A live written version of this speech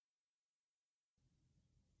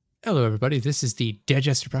Hello, everybody. This is the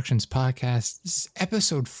Digester Productions podcast. This is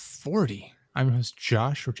episode 40. I'm your host,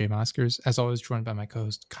 Josh, or Jay Moskers. As always, joined by my co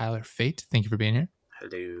host, Kyler Fate. Thank you for being here.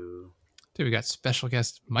 Hello. Today, we got special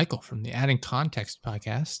guest Michael from the Adding Context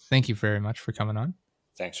podcast. Thank you very much for coming on.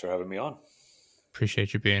 Thanks for having me on.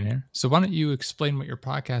 Appreciate you being here. So, why don't you explain what your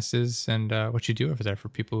podcast is and what you do over there for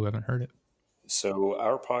people who haven't heard it? So,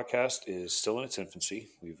 our podcast is still in its infancy.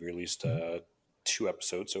 We've released 2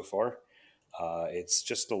 episodes so far. It's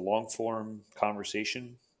just a long form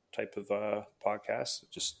conversation type of podcast,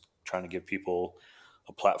 just trying to give people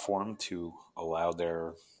a platform to allow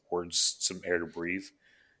their words some air to breathe.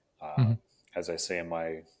 As I say in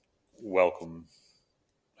my welcome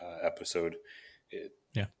episode,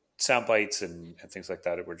 sound bites and things like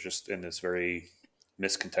that. We're just in this very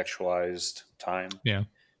miscontextualized time. Yeah.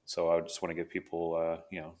 So I just want to give people, a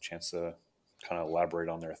chance to kind of elaborate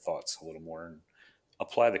on their thoughts a little more and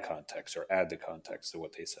apply the context or add the context to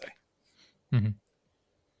what they say. Mm-hmm.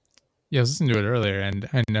 Yeah, I was listening to it earlier, and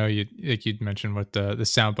I know you'd mentioned what the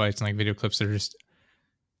sound bites and like video clips are just.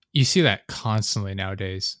 You see that constantly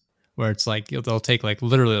nowadays, where it's like they'll take like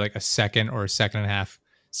literally like a second or a second and a half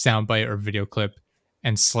sound bite or video clip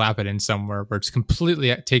and slap it in somewhere where it's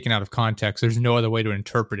completely taken out of context. There's no other way to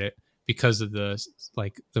interpret it because of the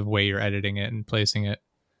way you're editing it and placing it.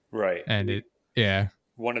 Right. And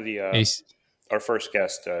one of the our first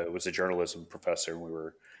guest was a journalism professor, and we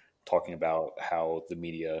were talking about how the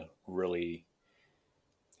media really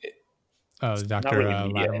Dr. not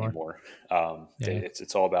really media Lattimore anymore.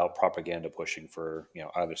 It's all about propaganda pushing for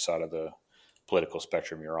either side of the political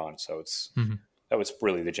spectrum you're on. So that was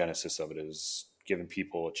really the genesis of it, is giving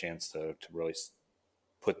people a chance to really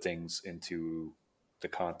put things into the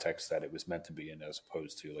context that it was meant to be in, as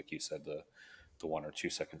opposed to, like you said, the 1 or 2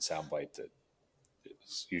 second soundbite that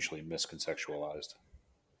is usually misconceptualized.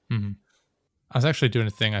 Mm-hmm. I was actually doing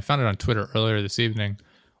a thing. I found it on Twitter earlier this evening,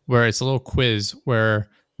 where it's a little quiz where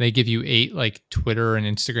they give you 8 like Twitter and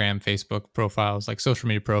Instagram, Facebook profiles, like social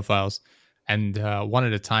media profiles, and one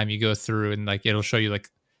at a time you go through and like it'll show you like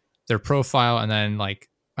their profile and then like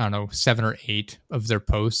I don't know 7 or 8 of their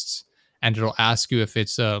posts, and it'll ask you if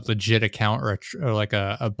it's a legit account or like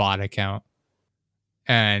a bot account,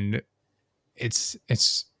 and it's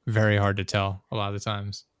very hard to tell a lot of the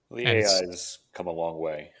times. Well, the AI has come a long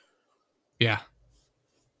way. Yeah,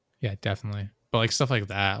 definitely. But like stuff like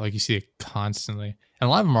that, like you see it constantly, and a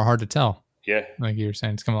lot of them are hard to tell. Yeah, like you were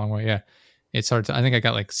saying, it's come a long way. Yeah, it's hard to. I think I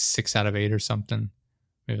got like 6 out of 8 or something,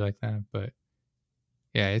 maybe like that. But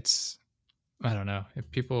yeah, it's I don't know if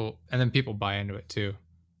people buy into it too.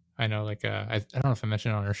 I know, like I don't know if I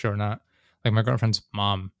mentioned it on her show or not. Like my girlfriend's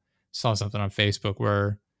mom saw something on Facebook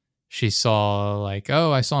where she saw like,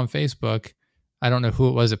 oh, I saw on Facebook. I don't know who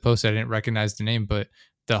it was that posted. I didn't recognize the name, but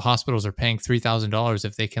the hospitals are paying $3,000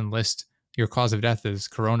 if they can list your cause of death is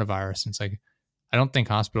coronavirus. And it's like, I don't think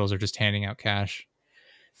hospitals are just handing out cash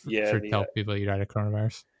for tell people you died of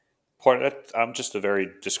coronavirus. Part of that, I'm just a very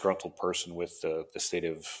disgruntled person with the state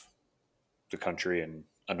of the country in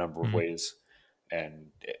a number of ways, and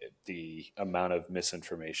the amount of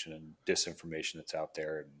misinformation and disinformation that's out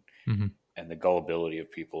there, and the gullibility of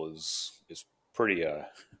people is pretty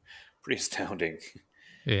astounding.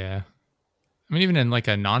 Yeah. I mean, even in like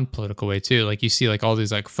a non-political way too, like you see like all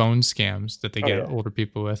these like phone scams that they get older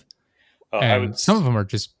people with. And some of them are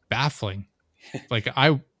just baffling. Like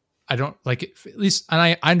I don't like it, at least, and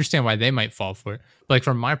I understand why they might fall for it. But like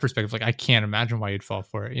from my perspective, like I can't imagine why you'd fall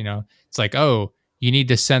for it. It's like, oh, you need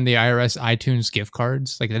to send the IRS iTunes gift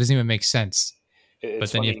cards. Like that doesn't even make sense. But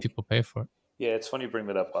then you have people pay for it. Yeah, it's funny you bring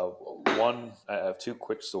that up. One, I have 2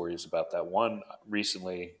 quick stories about that. One,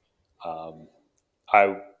 recently,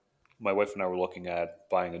 my wife and I were looking at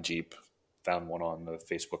buying a Jeep, found one on the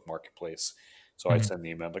Facebook Marketplace. So I send the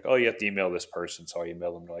email. I'm like, oh, you have to email this person. So I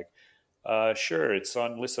email them. They're like, sure, it's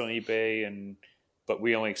listed on eBay, but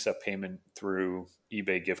we only accept payment through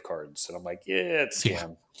eBay gift cards. And I'm like, yeah, it's a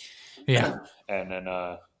scam. Yeah. And then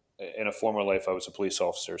in a former life, I was a police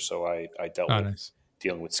officer, so I dealt with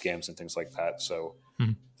dealing with scams and things like that. So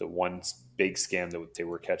the one big scam that they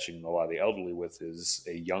were catching a lot of the elderly with is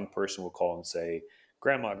a young person will call and say,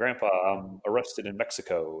 Grandma, Grandpa, I'm arrested in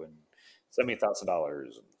Mexico and send me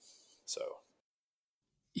 $1,000. So,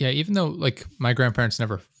 yeah, even though like my grandparents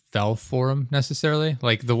never fell for them necessarily,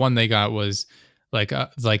 like the one they got was like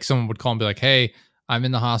someone would call and be like, hey, I'm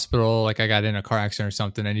in the hospital, like I got in a car accident or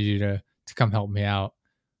something, I need you to come help me out.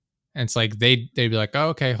 And it's like they'd be like, oh,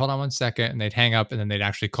 okay, hold on 1 second, and they'd hang up, and then they'd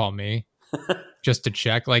actually call me just to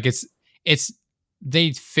check. Like it's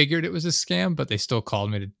they figured it was a scam, but they still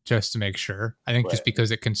called me just to make sure. I think just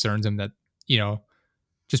because it concerns them that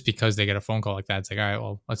just because they get a phone call like that, it's like, all right,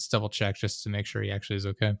 well, let's double check just to make sure he actually is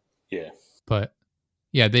okay. Yeah. But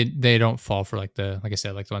yeah, they don't fall for like I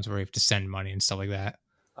said, like the ones where you have to send money and stuff like that.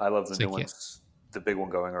 I love the It's new like, ones. The big one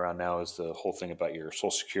going around now is the whole thing about your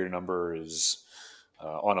social security number is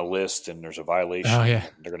on a list and there's a violation. Oh, yeah.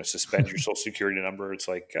 They're going to suspend your social security number. It's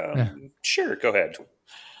like, Yeah. sure, go ahead.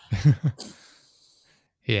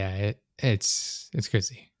 Yeah, it's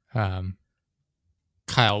crazy.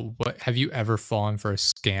 Kyle, what have you ever fallen for a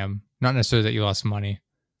scam? Not necessarily that you lost money,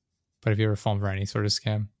 but have you ever fallen for any sort of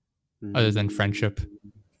scam other than friendship?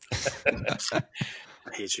 I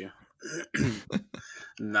hate you.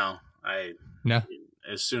 No. No.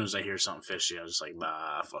 As soon as I hear something fishy, I'm just like,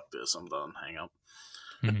 nah, fuck this. I'm done. Hang up.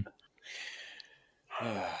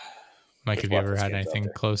 Mike, have you ever had anything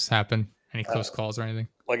close happen? Any close calls or anything?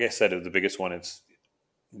 Like I said, the biggest one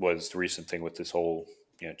was the recent thing with this whole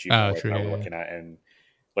Gmail we're looking at, and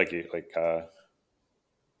like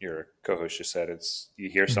your co-host just said, it's you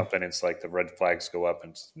hear something, it's like the red flags go up,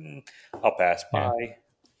 and I'll pass by.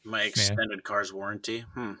 My extended car's warranty.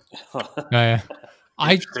 Yeah.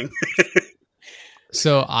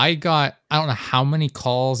 So I got, I don't know how many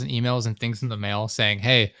calls and emails and things in the mail saying,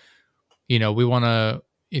 hey, we want to,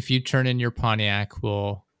 if you turn in your Pontiac,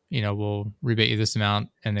 we'll rebate you this amount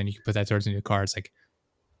and then you can put that towards a new car. It's like,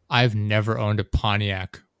 I've never owned a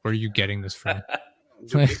Pontiac. Where are you getting this from?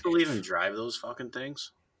 Do people even drive those fucking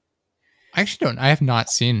things? I actually don't. I have not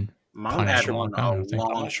seen. Mom had one I'm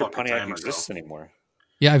not sure Pontiac exists anymore.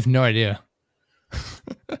 Yeah, I have no idea.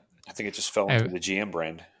 I think it just fell into the GM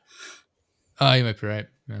brand. Oh, you might be right.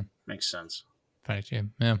 Yeah. Makes sense. Pontiac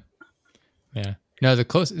GM. Yeah. No,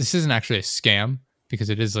 this isn't actually a scam because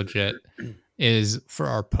it is legit, is for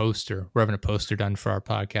our poster. We're having a poster done for our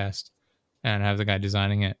podcast and I have the guy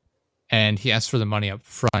designing it. And he asked for the money up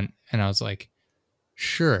front. And I was like,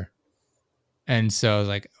 sure. And so I was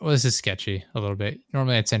like, well, this is sketchy a little bit.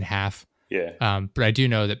 Normally I'd send half. Yeah. But I do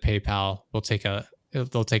know that PayPal will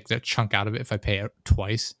they'll take the chunk out of it if I pay it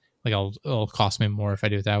twice. Like it'll cost me more if I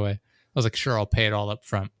do it that way. I was like, sure, I'll pay it all up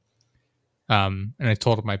front. And I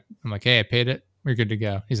told him, I'm like, hey, I paid it. We're good to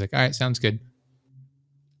go. He's like, all right, sounds good.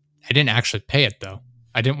 I didn't actually pay it though.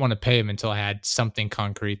 I didn't want to pay him until I had something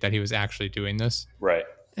concrete that he was actually doing this. Right.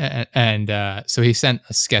 And so he sent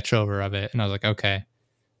a sketch over of it and I was like, okay,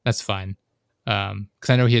 that's fine. Cause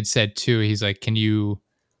I know he had said too, he's like, can you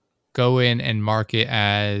go in and mark it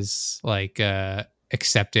as like,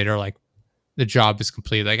 accepted or like the job is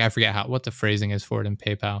complete. Like I forget what the phrasing is for it in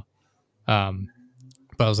PayPal.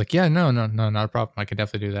 But I was like, yeah, no, not a problem. I could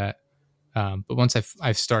definitely do that. But once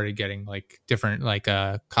I've started getting like different like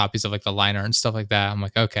copies of like the liner and stuff like that, I'm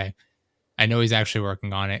like, okay, I know he's actually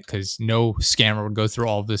working on it because no scammer would go through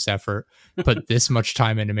all of this effort, put this much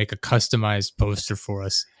time in to make a customized poster for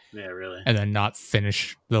us. Yeah, really. And then not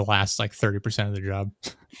finish the last like 30% of the job.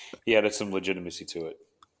 Yeah, that's some legitimacy to it.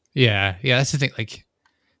 Yeah, that's the thing. Like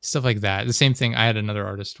stuff like that. The same thing. I had another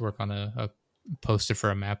artist work on a poster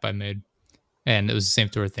for a map I made, and it was the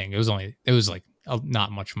same sort of thing. It was like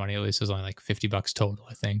not much money. At least it was only like $50 total,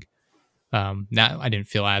 I think. Now I didn't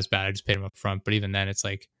feel as bad. I just paid him up front. But even then, it's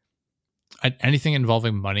like anything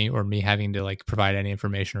involving money or me having to like provide any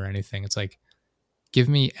information or anything. It's like, give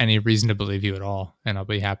me any reason to believe you at all, and I'll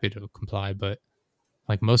be happy to comply. But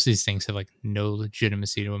like most of these things have like no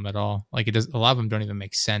legitimacy to them at all. Like it does. A lot of them don't even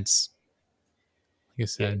make sense. Like I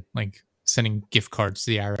said, like sending gift cards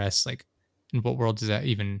to the IRS. Like, in what world does that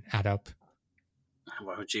even add up?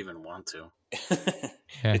 Why would you even want to?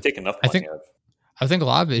 They take enough money out. I think a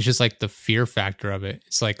lot of it is just like the fear factor of it.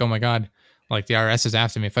 It's like, oh my God, like the IRS is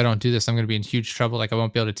after me. If I don't do this, I'm going to be in huge trouble. Like I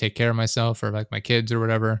won't be able to take care of myself or like my kids or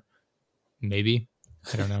whatever. Maybe.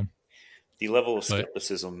 I don't know. The level of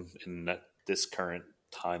skepticism in this current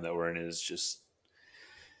time that we're in is just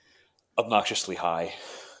obnoxiously high.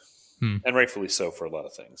 And rightfully so for a lot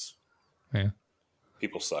of things. Yeah.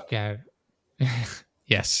 People suck. Yeah.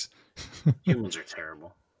 Yes. Humans are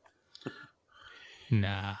terrible.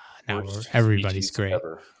 Nah, everybody's great.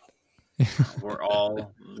 We're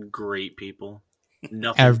all great people.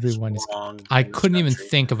 Everyone is. I couldn't even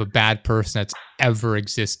think of a bad person that's ever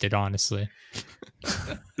existed, honestly.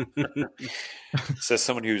 Says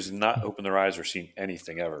someone who's not opened their eyes or seen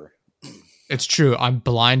anything ever. It's true. I'm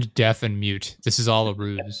blind, deaf, and mute. This is all a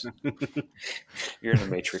ruse. You're in the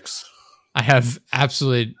Matrix. I have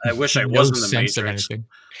absolutely. I wish I wasn't in the sense Matrix. Of anything.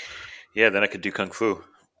 Yeah, then I could do kung fu.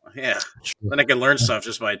 Yeah, then I can learn stuff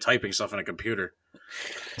just by typing stuff on a computer.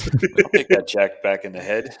 I'll take that jack back in the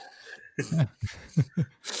head.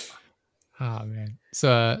 Oh man.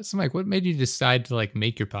 So Mike, what made you decide to like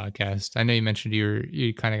make your podcast? I know you mentioned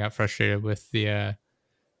you kind of got frustrated with the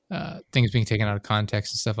things being taken out of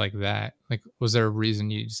context and stuff like that. Like, was there a reason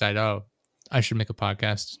you decided, oh, I should make a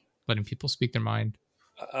podcast, letting people speak their mind?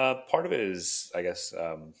 Part of it is, I guess,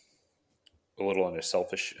 a little on the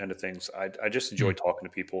selfish end of things. I just enjoy talking to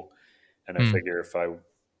people, and I figure if I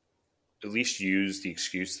at least use the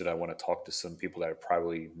excuse that I want to talk to some people that I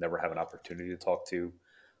probably never have an opportunity to talk to,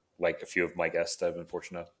 like a few of my guests that I've been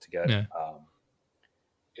fortunate to get. Yeah.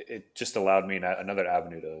 It just allowed me another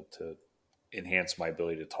avenue to enhance my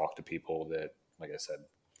ability to talk to people that, like I said,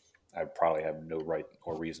 I probably have no right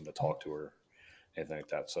or reason to talk to or anything like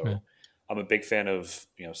that. So I'm a big fan of,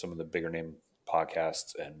 some of the bigger name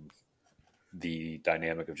podcasts and the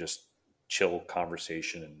dynamic of just chill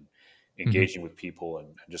conversation and engaging with people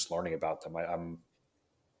and just learning about them. I'm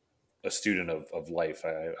a student of life.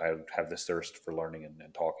 I have this thirst for learning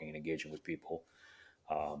and talking and engaging with people.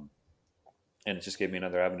 And it just gave me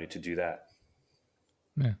another avenue to do that.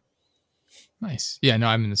 Yeah. Nice. Yeah, no,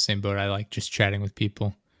 I'm in the same boat. I like just chatting with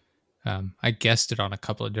people. I guested on a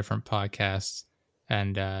couple of different podcasts,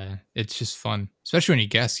 and it's just fun, especially when you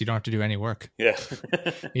guest. You don't have to do any work. Yeah.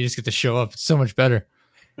 You just get to show up. It's so much better.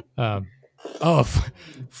 Fun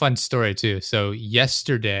story too. So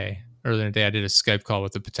yesterday, earlier in the day, I did a Skype call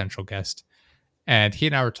with a potential guest, and he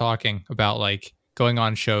and I were talking about like going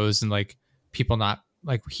on shows and like people not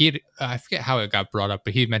like I forget how it got brought up,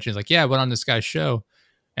 but he mentioned like, yeah, I went on this guy's show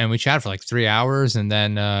and we chatted for like 3 hours. And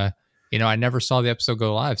then, I never saw the episode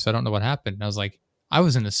go live. So I don't know what happened. And I was like, I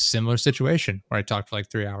was in a similar situation where I talked for like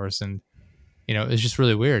 3 hours and, it was just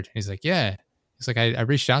really weird. He's like, yeah. He's like, I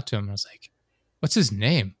reached out to him. And I was like, what's his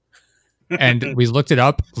name? And we looked it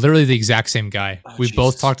up, literally the exact same guy. We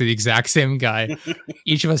both talked to the exact same guy,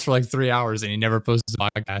 each of us for like 3 hours, and he never posted a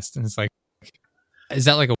podcast. And it's like, is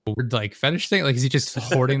that like a weird like fetish thing? Like, is he just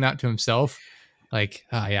hoarding that to himself? Like,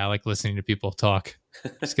 yeah, I like listening to people talk.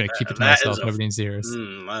 Just gonna keep it to myself. Nobody needs to hear us.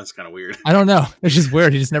 That's kind of weird. I don't know. It's just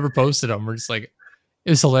weird. He just never posted them. We're just like, it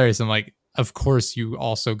was hilarious. I'm like, of course you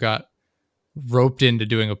also got roped into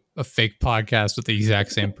doing a fake podcast with the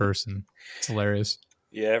exact same person. It's hilarious.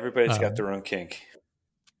 Yeah, everybody's got their own kink.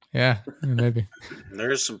 Yeah, maybe.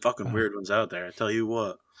 There's some fucking weird ones out there. I tell you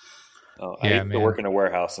what. I used to work in a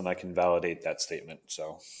warehouse, and I can validate that statement.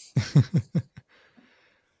 So.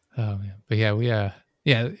 Oh man, but yeah,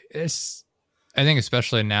 it's. I think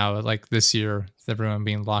especially now, like this year, with everyone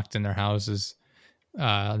being locked in their houses,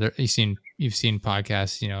 you've seen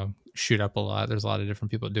podcasts, shoot up a lot. There's a lot of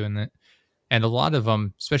different people doing that, and a lot of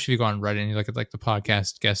them, especially if you go on Reddit and you look at like the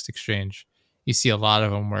podcast guest exchange, you see a lot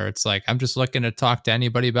of them where it's like, I'm just looking to talk to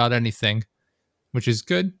anybody about anything, which is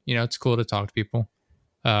good. It's cool to talk to people.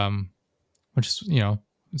 Which is,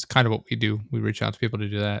 it's kind of what we do. We reach out to people to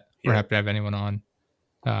do that. We're happy to have anyone on.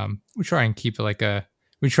 We try and keep it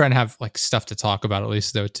we try and have like stuff to talk about at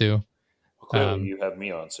least though too. Well, clearly you have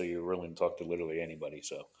me on, so you're willing to talk to literally anybody.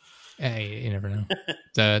 So, hey, you never know.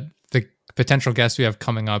 the potential guests we have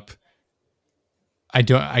coming up,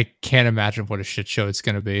 I can't imagine what a shit show it's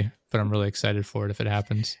going to be, but I'm really excited for it if it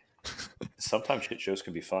happens. Sometimes shit shows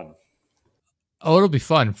can be fun. Oh, it'll be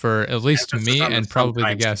fun for at least me and probably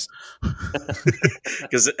the guest.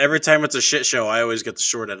 Because every time it's a shit show, I always get the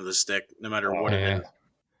short end of the stick, no matter what it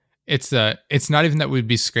is. It's not even that we'd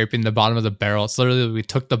be scraping the bottom of the barrel. It's literally we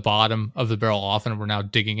took the bottom of the barrel off and we're now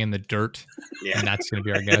digging in the dirt. Yeah. And that's going to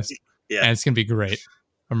be our guest. Yeah. And it's going to be great.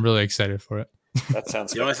 I'm really excited for it. That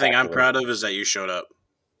sounds The only thing I'm proud of is that you showed up.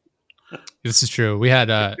 This is true. We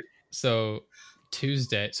had, so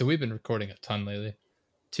Tuesday, so we've been recording a ton lately.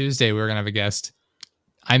 Tuesday, we were going to have a guest.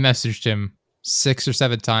 I messaged him 6 or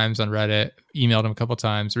 7 times on Reddit, emailed him a couple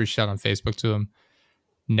times, reached out on Facebook to him.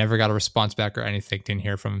 Never got a response back or anything. Didn't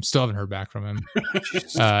hear from him. Still haven't heard back from him.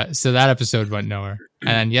 So that episode went nowhere. And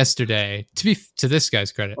then yesterday, to this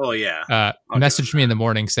guy's credit, messaged me in the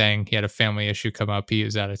morning saying he had a family issue come up. He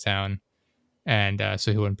was out of town, and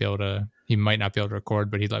so he might not be able to record,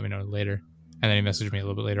 but he'd let me know later. And then he messaged me a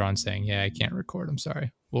little bit later on saying, "Yeah, I can't record. I'm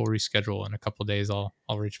sorry. We'll reschedule in a couple of days. I'll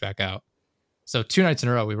reach back out." So 2 nights in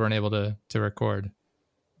a row we weren't able to record.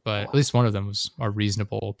 But at least one of them was a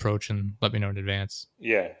reasonable approach and let me know in advance.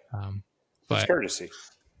 Yeah. But it's courtesy.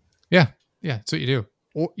 Yeah. Yeah. That's what you do.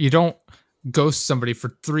 Or you don't ghost somebody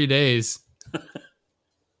for 3 days.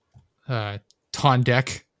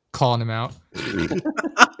 Tondek calling him out.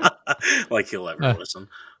 Like he'll ever listen.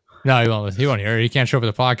 No, he won't. He won't hear it. He can't show up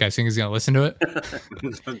at the podcast. Think he's going to listen to it.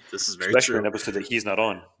 This is very Especially true. an episode that he's not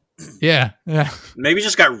on. Yeah. Maybe he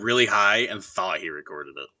just got really high and thought he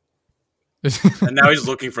recorded it. And now he's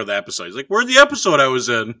looking for the episode. He's like, "Where's the episode I was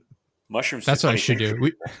in?" Mushrooms. That's what I should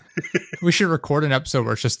do. We should record an episode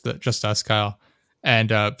where it's just us, Kyle, and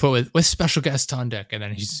put with special guest on deck, and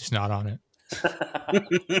then he's just not on it.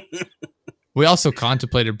 We also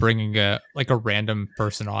contemplated bringing a random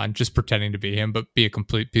person on, just pretending to be him, but be a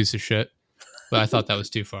complete piece of shit. But I thought that was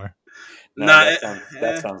too far. No, Nah,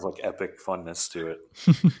 that sounds like epic funness to it.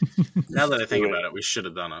 Now that I think about it, we should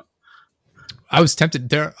have done it. I was tempted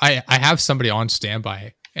there. I have somebody on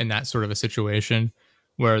standby in that sort of a situation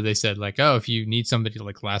where they said like, oh, if you need somebody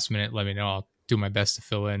like last minute, let me know. I'll do my best to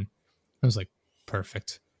fill in. I was like,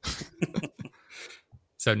 perfect.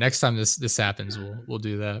 So next time this happens, we'll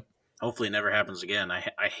do that. Hopefully it never happens again.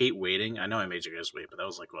 I hate waiting. I know I made you guys wait, but that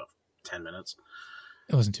was like, what, 10 minutes?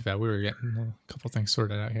 It wasn't too bad. We were getting a couple things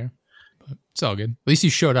sorted out here. But it's all good. At least you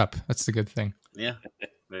showed up. That's the good thing. Yeah,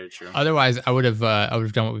 very true. Otherwise, I would have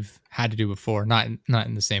done what we've had to do before. Not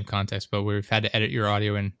in the same context, but we've had to edit your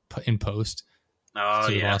audio in post. Oh, so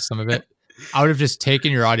we yeah. lost some of it. I would have just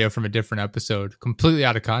taken your audio from a different episode, completely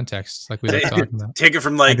out of context, like we were talking about. Take it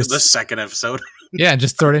from like the second episode. Yeah, and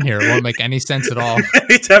just throw it in here. It won't make any sense at all.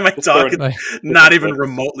 Anytime I talk, not even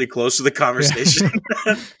remotely close to the conversation.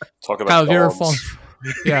 Yeah. Talk about Kyle,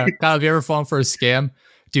 have you ever fallen for a scam?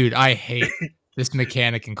 Dude, I hate this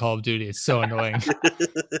mechanic in Call of Duty. It's so annoying.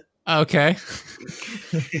 Okay.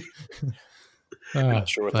 I'm not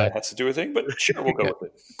sure what that has to do with it, but sure, we'll go with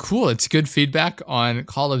it. Cool. It's good feedback on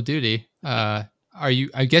Call of Duty. I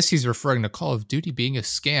guess he's referring to Call of Duty being a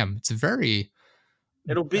scam. It's very...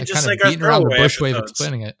 It'll be just like our beating around the throwaway bush way of episodes.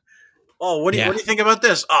 explaining it. Oh, what do you think about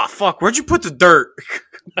this? Oh, fuck! Where'd you put the dirt?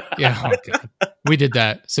 Yeah, oh God. We did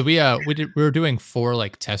that. So we were doing 4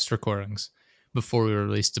 like test recordings before we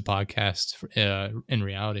released the podcast in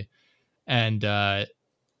reality, and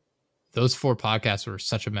those 4 podcasts were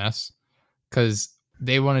such a mess because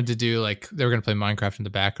they wanted to do they were going to play Minecraft in the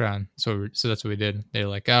background. So that's what we did. They were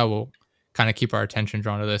like, oh, we'll kind of keep our attention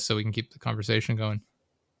drawn to this so we can keep the conversation going.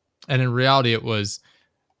 And in reality, it was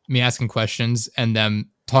me asking questions and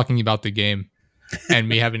them talking about the game and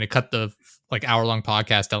me having to cut the hour-long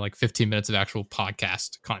podcast down 15 minutes of actual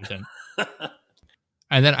podcast content.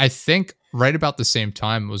 And then I think right about the same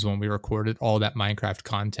time was when we recorded all that Minecraft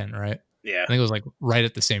content, right? Yeah. I think it was right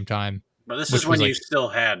at the same time. But this is when you still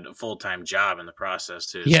had a full-time job in the process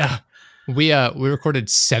too. Yeah. We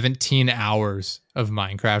recorded 17 hours of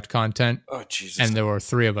Minecraft content. Oh, Jesus. And there were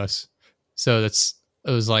 3 of us. So it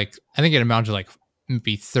was I think it amounted to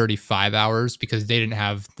maybe 35 hours because they didn't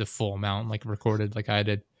have the full amount recorded like I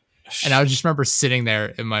did. And I just remember sitting there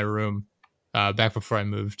in my room back before I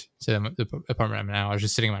moved to the apartment I'm in now. I was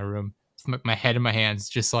just sitting in my room, my head in my hands,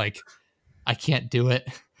 just I can't do it.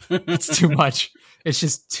 It's too much. It's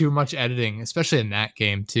just too much editing, especially in that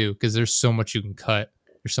game too, because there's so much you can cut.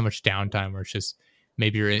 There's so much downtime where it's just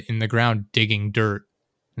maybe you're in the ground digging dirt.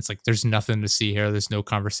 It's there's nothing to see here. There's no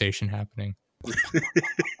conversation happening.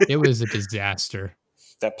 It was a disaster.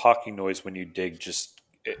 That popping noise when you dig just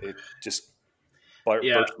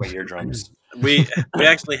burst my eardrums. We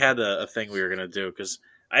actually had a thing we were gonna do because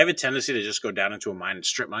I have a tendency to just go down into a mine and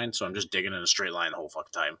strip mine, so I'm just digging in a straight line the whole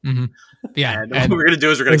fucking time. Mm-hmm. Yeah, and what we're gonna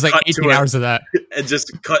do is we're gonna cut 18 to it hours of that and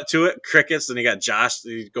just cut to it. Crickets. Then you got Josh.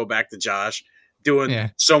 You go back to Josh doing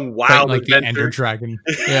some wild the Ender Dragon.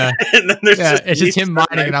 Yeah, and then there's it's just him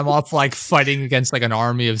mining, and I'm off fighting against an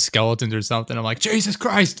army of skeletons or something. I'm like, Jesus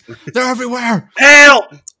Christ, they're everywhere! Help!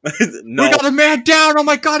 No. We got a man down. Oh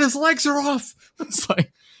my God, his legs are off. It's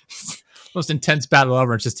most intense battle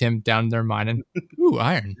ever. It's just him down there mining. Ooh,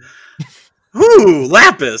 iron. Ooh,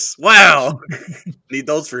 lapis. Wow. Need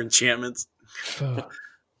those for enchantments.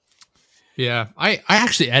 Yeah, I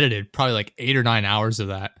actually edited probably 8 or 9 hours of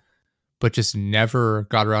that, but just never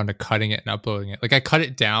got around to cutting it and uploading it. I cut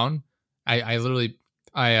it down. I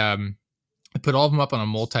put all of them up on a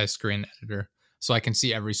multi-screen editor so I can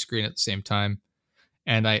see every screen at the same time.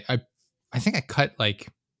 And I think I cut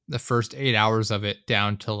the first 8 hours of it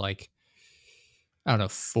down to I don't know,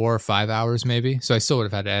 4 or 5 hours maybe. So I still would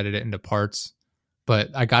have had to edit it into parts. But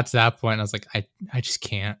I got to that point and I was like, I just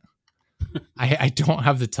can't. I don't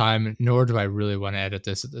have the time, nor do I really want to edit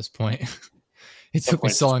this at this point. It took me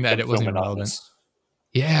so long to edit, it wasn't even relevant.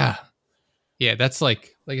 Yeah. Yeah, that's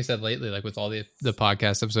like I said lately, with all the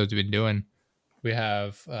podcast episodes we've been doing, we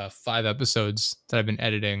have 5 episodes that I've been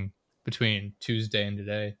editing between Tuesday and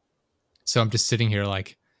today. So I'm just sitting here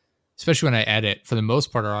especially when I edit, for the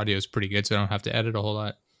most part, our audio is pretty good, so I don't have to edit a whole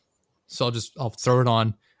lot. So I'll throw it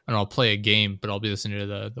on and I'll play a game, but I'll be listening to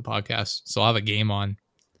the podcast. So I'll have a game on,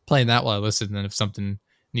 playing that while I listen. And then if something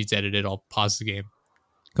needs edited, I'll pause the game,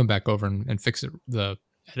 come back over and fix the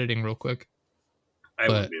editing real quick. I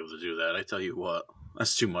wouldn't be able to do that. I tell you what,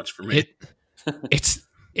 that's too much for me.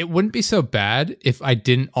 It wouldn't be so bad if I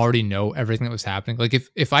didn't already know everything that was happening.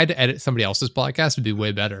 If I had to edit somebody else's podcast, it'd be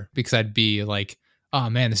way better because I'd be oh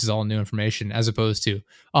man, this is all new information, as opposed to,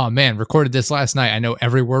 oh man, recorded this last night. I know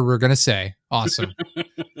every word we're gonna say. Awesome.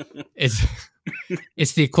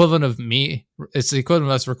 It's the equivalent of me. It's the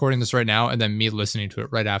equivalent of us recording this right now and then me listening to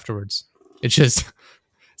it right afterwards. It's just,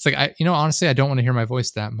 it's like, honestly, I don't want to hear my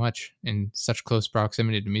voice that much in such close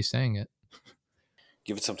proximity to me saying it.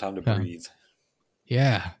 Give it some time to breathe.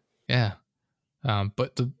 Yeah.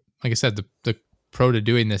 But like I said, the pro to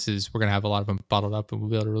doing this is we're going to have a lot of them bottled up and we'll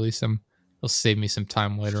be able to release them. It'll save me some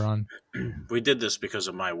time later on. We did this because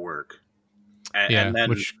of my work. And then,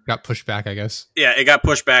 which got pushed back, I guess. Yeah, it got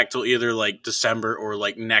pushed back till either like December or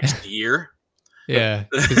like next year. Yeah,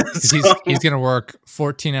 because he's going to work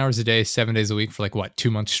 14 hours a day, 7 days a week for like, what, 2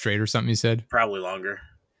 months straight or something, you said? Probably longer.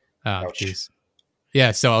 Oh, jeez.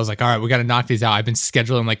 Yeah, so I was like, all right, we got to knock these out. I've been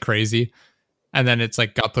scheduling like crazy. And then it's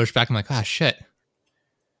like got pushed back. I'm like, ah, shit.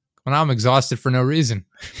 Well, now I'm exhausted for no reason.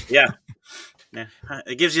 Yeah.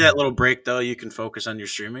 It gives you that little break, though. You can focus on your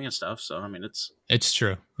streaming and stuff. So, I mean, it's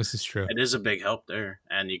true. This is true. It is a big help there.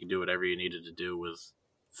 And you can do whatever you needed to do with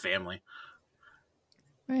family.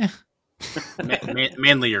 Yeah.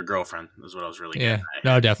 Mainly your girlfriend is what I was really getting at.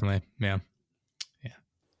 No, definitely. Yeah.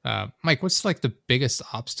 Mike, what's like the biggest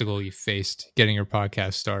obstacle you faced getting your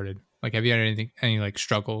podcast started? Like, have you had any like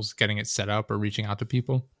struggles getting it set up or reaching out to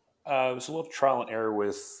people? It was a little trial and error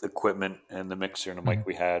with equipment and the mixer and the mic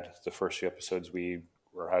we had. The first few episodes, we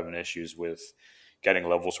were having issues with getting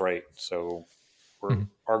levels right. So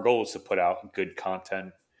our goal is to put out good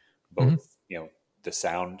content, both, the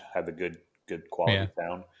sound, have a good quality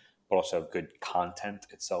sound, but also have good content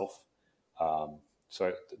itself.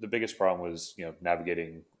 So the biggest problem was,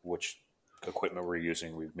 navigating which equipment we're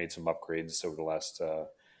using. We've made some upgrades over the last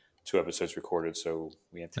 2 episodes recorded, so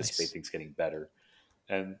we anticipate things getting better.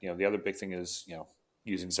 And, the other big thing is,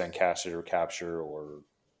 using Zencastr or Capture or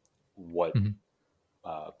what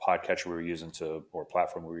podcatcher we were using or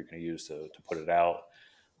platform we were going to use to put it out.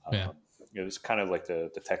 It's kind of like the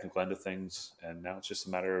technical end of things. And now it's just a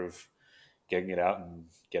matter of getting it out and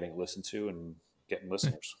getting it listened to and getting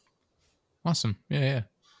listeners. Awesome. Yeah.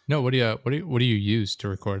 No, what do you use to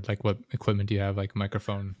record? Like, what equipment do you have? Like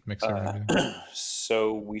microphone, mixer?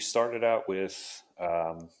 So we started out with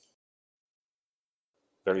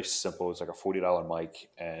very simple. It's like a $40 mic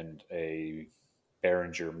and a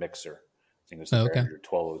Behringer mixer. I think it was the Behringer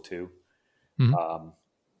 1202.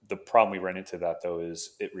 The problem we ran into that though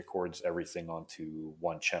is it records everything onto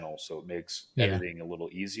one channel, so it makes editing a little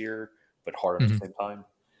easier but harder at the same time.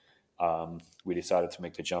 We decided to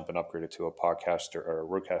make the jump and upgrade it to a podcaster or a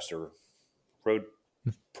Rodecaster Rode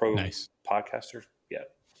Pro podcaster. Yeah.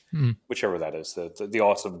 Whichever that is, the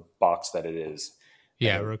awesome box that it is.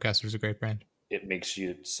 Yeah, Rodecaster is a great brand. It makes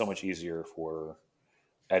you so much easier for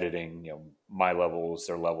editing, my levels,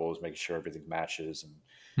 their levels, making sure everything matches.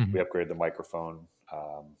 And we upgraded the microphone.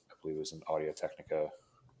 I believe it was an Audio Technica.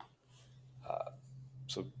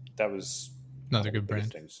 So that was another good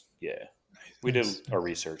brand. Things. Yeah. We did our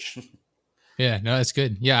research. Yeah, no, that's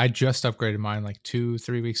good. Yeah, I just upgraded mine like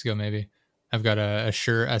 2-3 weeks ago, maybe. I've got a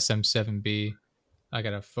Shure SM7B. I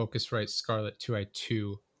got a Focusrite Scarlett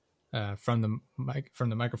 2i2 from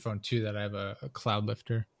the microphone too. That I have a cloud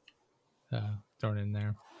lifter thrown in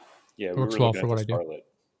there. Yeah, it works well for what I do. Scarlett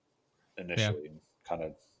initially, and kind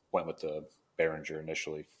of went with the Behringer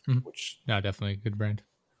initially, which definitely a good brand.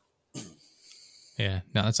 Yeah,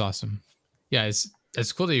 no, that's awesome. Yeah,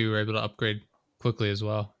 it's cool that you were able to upgrade quickly as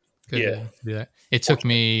well. Good to do that. It took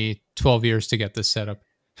me 12 years to get this set up.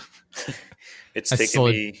 It's taken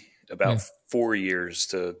me about 4 years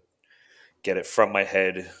to get it from my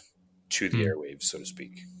head to the airwaves, so to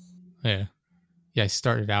speak. Yeah. I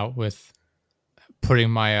started out with putting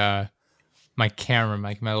my my camera,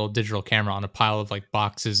 my little digital camera, on a pile of like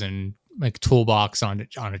boxes and like toolbox on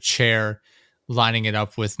a chair, lining it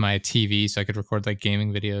up with my TV so I could record like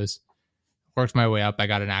gaming videos. Worked my way up. I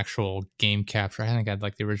got an actual game capture. I think I had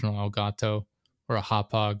like the original Elgato or a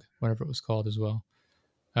Hauppauge, whatever it was called as well.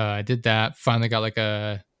 I did that. Finally got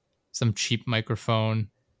like some cheap microphone.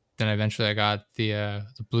 Then eventually I got the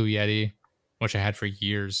Blue Yeti, which I had for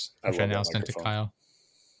years, which I now sent to Kyle.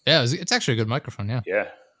 Yeah, it's actually a good microphone. Yeah.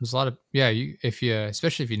 There's a lot of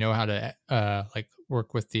especially if you know how to like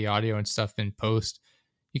work with the audio and stuff in post,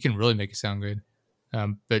 you can really make it sound good.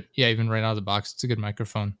 But yeah, even right out of the box, it's a good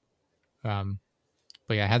microphone. But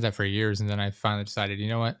yeah, I had that for years, and then I finally decided, you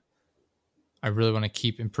know what? I really want to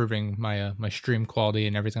keep improving my my stream quality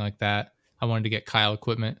and everything like that. I wanted to get Kyle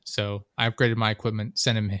equipment, so I upgraded my equipment,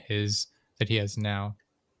 sent him his that he has now.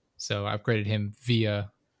 So I upgraded him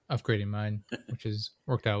via upgrading mine, which has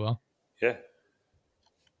worked out well. Yeah.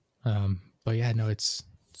 But yeah, no, it's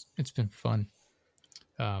been fun.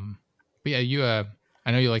 But yeah,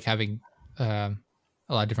 I know you like having a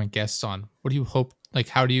lot of different guests on. What do you hope? Like,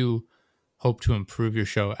 how do you hope to improve your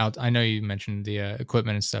show? Out. I know you mentioned the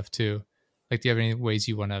equipment and stuff too. Like, do you have any ways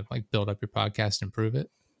you want to like build up your podcast and improve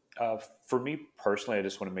it? For me personally, I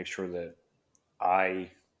just want to make sure that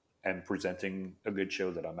I am presenting a good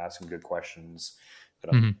show, that I'm asking good questions,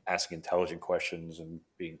 that I'm asking intelligent questions and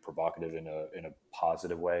being provocative in a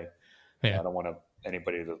positive way. Yeah. I don't want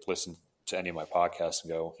anybody to listen to any of my podcasts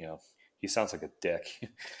and go, he sounds like a dick.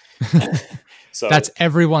 So that's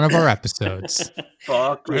every one of our episodes.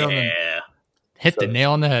 Fuck yeah. Hit the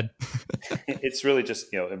nail on the head. It's really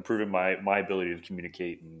just, improving my ability to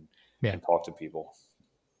communicate and talk to people.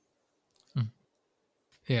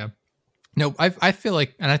 Yeah. No, I feel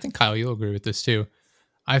like, and I think Kyle, you'll agree with this too.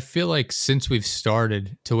 I feel like since we've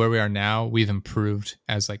started to where we are now, we've improved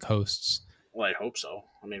as like hosts. Well, I hope so.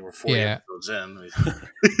 I mean, we're 40 episodes in.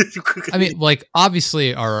 I mean, like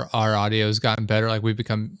obviously our audio has gotten better. Like I've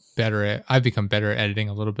become better at editing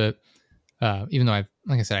a little bit. Even though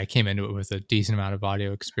like I said, I came into it with a decent amount of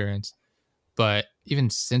audio experience, but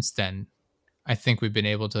even since then, I think we've been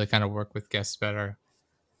able to kind of work with guests better,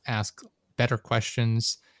 ask better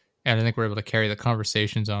questions. And I think we're able to carry the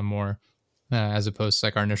conversations on more as opposed to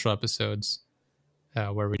like our initial episodes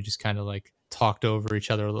where we just kind of like talked over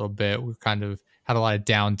each other a little bit. We kind of had a lot of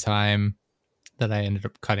downtime that I ended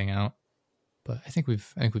up cutting out. But I think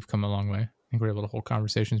we've come a long way. I think we're able to hold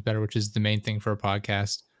conversations better, which is the main thing for a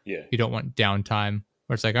podcast. Yeah. You don't want downtime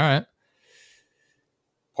where it's like, all right.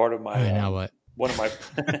 Part of my now what? One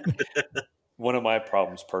of my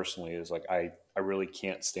problems personally is like I really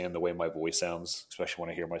can't stand the way my voice sounds, especially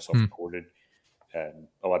when I hear myself recorded. And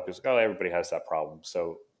a lot of people say, oh, everybody has that problem.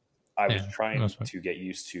 So I was trying to get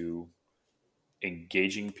used to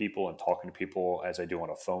engaging people and talking to people as I do on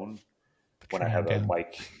a phone when I have a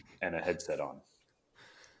mic and a headset on.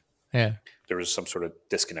 Yeah. There was some sort of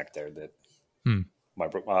disconnect there that my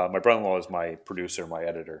brother-in-law is my producer, my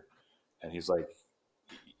editor. And he's like,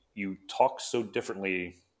 you talk so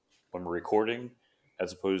differently when we're recording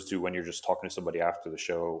as opposed to when you're just talking to somebody after the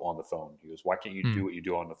show on the phone. He goes, why can't you do what you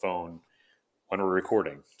do on the phone when we're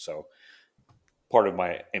recording? So part of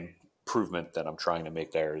my improvement that I'm trying to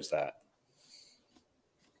make there is that.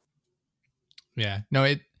 Yeah,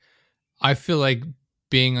 no, I feel like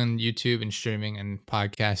being on YouTube and streaming and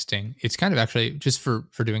podcasting, it's kind of actually just for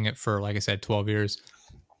doing it for, like I said, 12 years.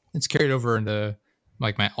 It's carried over into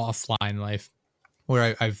like my offline life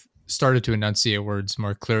where I've started to enunciate words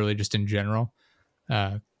more clearly just in general,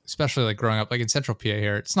 especially like growing up like in Central PA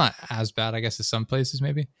here. It's not as bad, I guess, as some places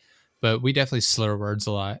maybe, but we definitely slur words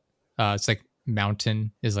a lot. It's like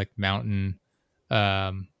mountain is like mountain,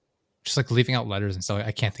 just like leaving out letters and stuff.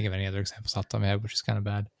 I can't think of any other examples off the top of my head, which is kind of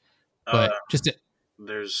bad. But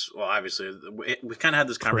obviously we kind of had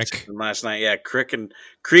this conversation last night. Yeah, creek and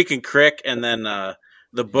crick, and then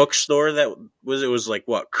the bookstore that was like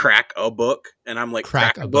what, crack a book, and I'm like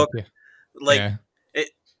crack a book. Yeah. Like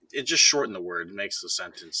it just shortened the word, makes the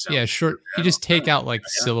sentence sound short. You just take out like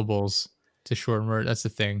syllables to shorten word. That's the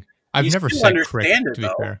thing. I've never said crick, to be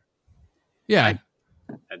fair. Yeah.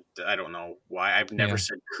 I don't know why. I've never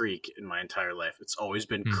said creek in my entire life. It's always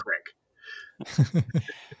been crick.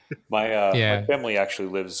 My family actually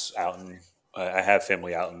lives out in. I have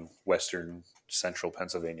family out in western central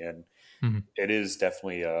Pennsylvania, and it is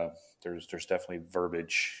definitely there's definitely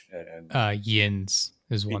verbiage and yins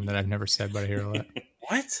is one that I've never said, but I hear a lot.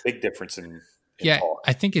 What? Big difference in talk.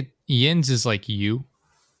 I think yins is like you,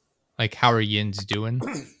 like how are yins doing?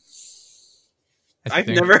 I've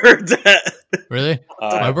never heard that. Really?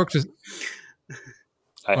 I worked with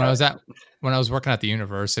when I was working at the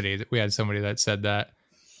university. We had somebody that said that,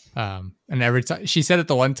 and every time she said it,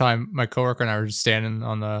 the one time my coworker and I were just standing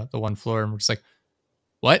on the one floor, and we're just like,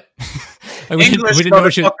 "What?" Like, we didn't know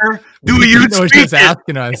what she was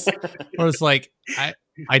asking us. Or it's like,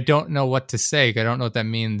 I don't know what to say. I don't know what that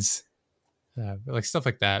means. Like stuff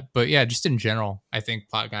like that. But yeah, just in general, I think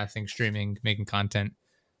podcasting, streaming, making content.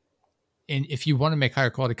 And if you want to make higher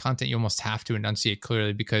quality content, you almost have to enunciate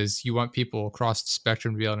clearly because you want people across the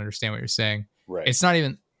spectrum to be able to understand what you're saying. Right. It's not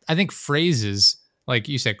even, I think phrases, like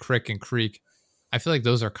you said, crick and creek, I feel like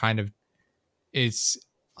those are kind of, it's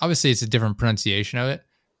obviously it's a different pronunciation of it,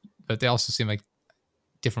 but they also seem like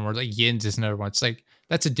different words. Like yins is another one. It's like,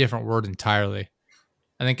 that's a different word entirely.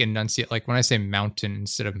 I think enunciate, like when I say mountain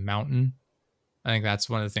instead of mountain, I think that's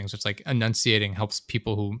one of the things. It's like enunciating helps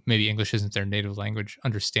people who maybe English isn't their native language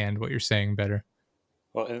understand what you're saying better.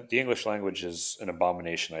 Well, the English language is an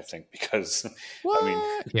abomination, I think, because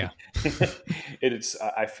it's.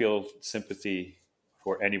 I feel sympathy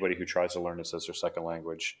for anybody who tries to learn this as their second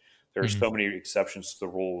language, There are so many exceptions to the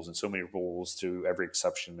rules and so many rules to every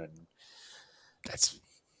exception. And that's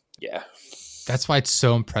why it's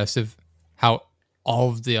so impressive how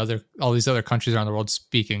all these other countries around the world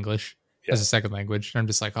speak English as a second language. And I'm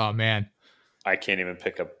just like, oh man, I can't even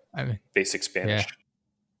pick up basic Spanish.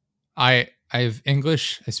 I have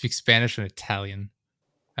English. I speak Spanish and Italian.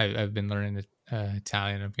 I've been learning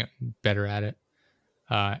Italian. I'm getting better at it.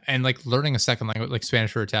 And like learning a second language, like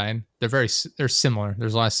Spanish or Italian, they're similar.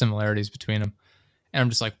 There's a lot of similarities between them. And I'm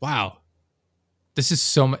just like, wow, this is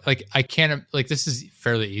so much. Like I can't, like this is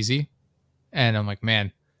fairly easy. And I'm like,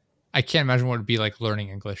 man, I can't imagine what it'd be like learning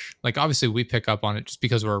English. Like obviously we pick up on it just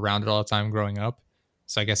because we're around it all the time growing up.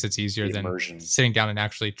 So I guess it's easier than sitting down and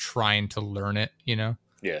actually trying to learn it, you know?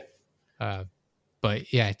 Yeah.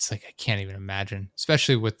 But yeah, it's like I can't even imagine,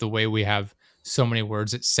 especially with the way we have so many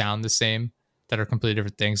words that sound the same that are completely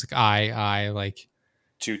different things. Like I, like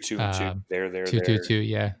two, two, there, two.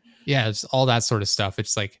 Yeah, it's all that sort of stuff.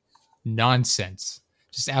 It's like nonsense,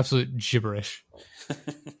 just absolute gibberish.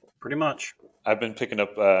 Pretty much. I've been picking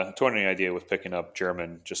up, touring an idea with picking up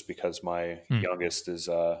German just because my youngest is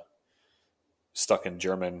stuck in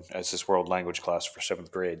German as his world language class for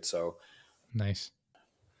 7th grade. So nice.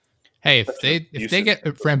 Hey, if they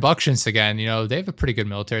get rambunctious again, you know, they have a pretty good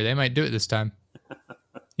military. They might do it this time.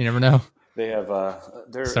 You never know. They have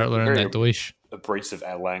start learning that Deutsch. Abrasive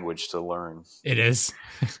language to learn. It is.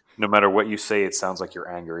 No matter what you say, it sounds like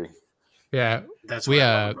you're angry. Yeah, that's what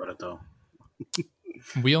I love about it, though.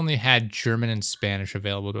 We only had German and Spanish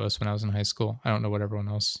available to us when I was in high school. I don't know what everyone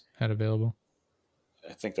else had available.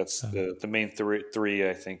 I think that's the main three.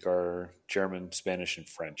 I think are German, Spanish, and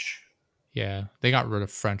French. Yeah, they got rid of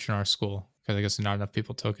French in our school because I guess not enough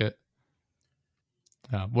people took it.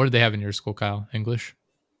 What did they have in your school, Kyle? English?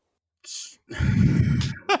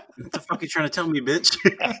 What the fuck are you trying to tell me, bitch?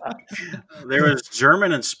 There was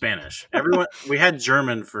German and Spanish. We had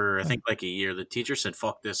German for I think like a year. The teacher said,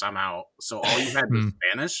 "Fuck this, I'm out." So all you had was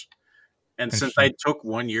Spanish. And since I took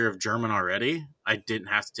 1 year of German already, I didn't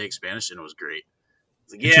have to take Spanish, and it was great.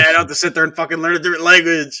 Like, yeah, I don't have to sit there and fucking learn a different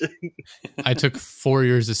language. I took 4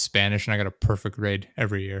 years of Spanish and I got a perfect grade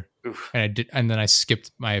every year. Oof. And then I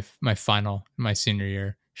skipped my final my senior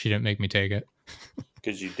year. She didn't make me take it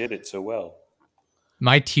because you did it so well.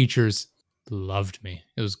 My teachers loved me.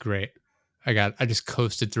 It was great. I just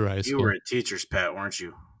coasted through high school. You were a teacher's pet, weren't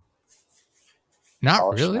you?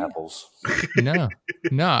 Not really. Apples. No.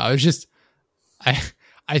 I was just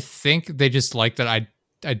I think they just liked that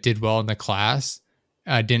I did well in the class.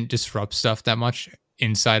 I didn't disrupt stuff that much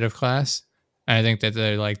inside of class. And I think that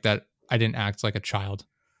they like that I didn't act like a child.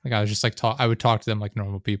 Like I was just like I would talk to them like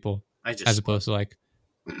normal people as opposed to like,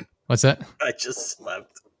 what's that? I just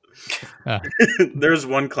slept. There's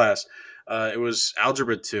one class. It was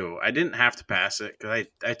Algebra 2. I didn't have to pass it because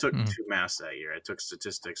I took 2 maths that year. I took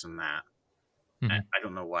statistics and that. I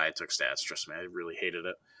don't know why I took stats. Trust me, I really hated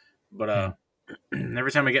it. But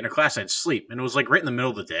every time I get in a class, I'd sleep. And it was like right in the middle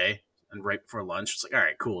of the day. And right before lunch, it's like, all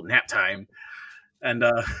right, cool, nap time. And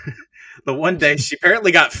the one day, she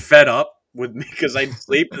apparently got fed up with me because I'd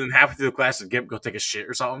sleep, and then halfway through the class, I'd go take a shit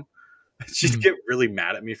or something. She'd get really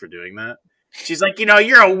mad at me for doing that. She's like,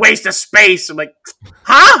 you're a waste of space. I'm like,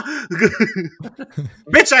 huh?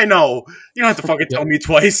 Bitch, I know. You don't have to fucking tell me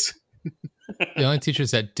twice. The only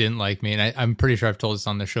teachers that didn't like me, and I'm pretty sure I've told this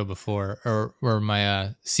on the show before, were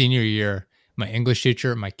my senior year, my English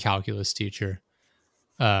teacher, my calculus teacher.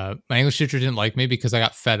 My English teacher didn't like me because I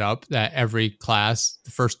got fed up that every class,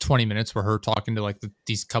 the first 20 minutes were her talking to like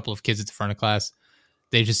these couple of kids at the front of class.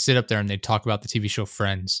 They just sit up there and they talk about the TV show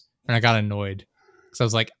Friends. And I got annoyed because I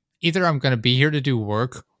was like, either I'm going to be here to do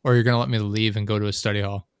work or you're going to let me leave and go to a study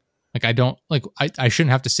hall. Like, I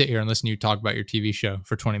shouldn't have to sit here and listen to you talk about your TV show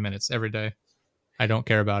for 20 minutes every day. I don't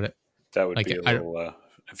care about it. That would be a little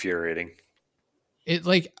infuriating. It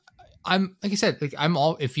like I said, like I'm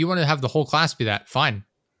all, if you want to have the whole class be that, fine.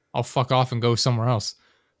 I'll fuck off and go somewhere else.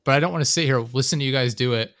 But I don't want to sit here, listen to you guys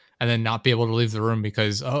do it, and then not be able to leave the room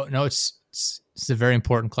because, oh, no, it's a very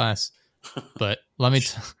important class. But let me...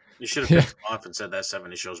 You should have picked off and said that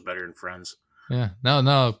 70 show's better than Friends. Yeah.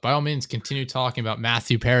 No. By all means, continue talking about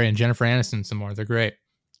Matthew Perry and Jennifer Aniston some more. They're great.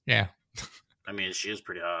 Yeah. I mean, she is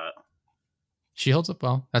pretty hot. She holds up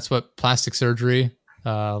well. That's what plastic surgery,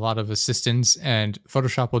 a lot of assistance, and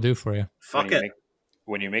Photoshop will do for you. Fuck it.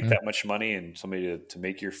 When you make that much money and somebody to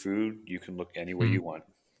make your food, you can look any way you want.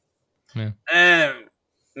 Yeah. I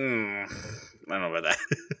don't know about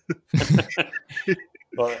that.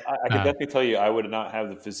 Well, I can definitely tell you I would not have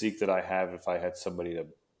the physique that I have if I had somebody to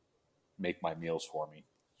make my meals for me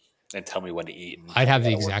and tell me when to eat. I'd have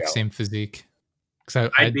the exact same physique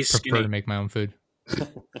because I'd prefer skinny. to make my own food.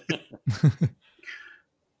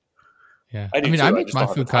 Yeah. I mean, too. I I make just my don't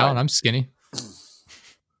have the food, Kyle, time. and I'm skinny.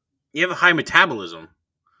 You have a high metabolism.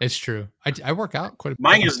 It's true. I work out quite a bit.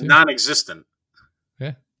 Mine is too. non-existent.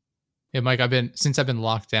 Yeah. Yeah, Mike, I've been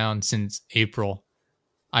locked down since April.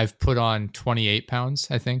 I've put on 28 pounds,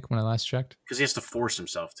 I think, when I last checked. Because he has to force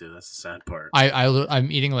himself to. That's the sad part. I'm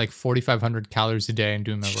eating like 4,500 calories a day and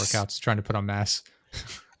doing my workouts, trying to put on mass.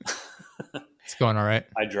 It's going all right.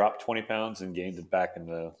 I dropped 20 pounds and gained it back in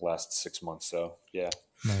the last 6 months. So, yeah.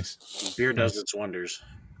 Nice. Beer does its wonders.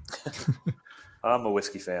 I'm a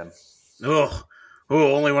whiskey fan. Oh,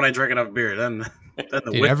 only when I drink enough beer. Then the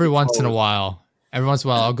Dude, every once in a while,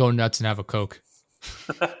 I'll go nuts and have a Coke.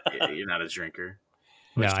 Yeah, you're not a drinker.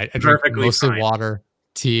 No, I drink mostly water,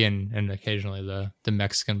 tea, and occasionally the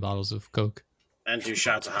Mexican bottles of Coke. And 2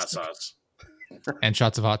 shots of hot sauce. And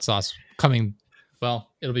shots of hot sauce coming.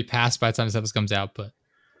 Well, it'll be past by the time this episode comes out, but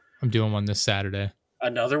I'm doing one this Saturday.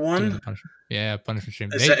 Another one? Yeah, punishment stream.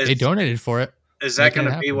 They donated for it. Is that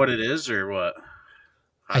going to be what it is, or what?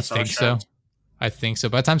 I think so. I think so.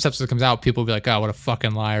 By the time this episode comes out, people will be like, "Oh, what a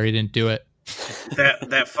fucking liar! He didn't do it."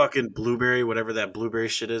 that fucking blueberry, whatever that blueberry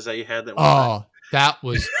shit is that you had. That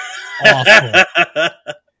was awful.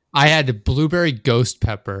 I had the blueberry ghost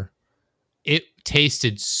pepper. It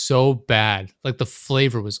tasted so bad. Like the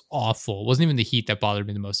flavor was awful. It wasn't even the heat that bothered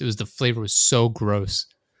me the most. It was the flavor was so gross.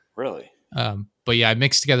 Really? But yeah, I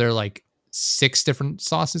mixed together like 6 different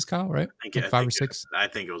sauces, Kyle, right? Like 5 or 6? I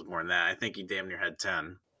think it was more than that. I think you damn near had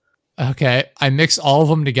 10. Okay. I mixed all of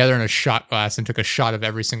them together in a shot glass and took a shot of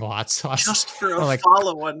every single hot sauce. Just for a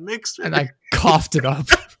follow-on mixer. And I coughed it up.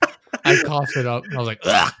 I was like,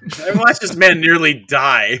 ugh. I watched this man nearly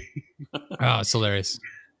die. Oh, it's hilarious.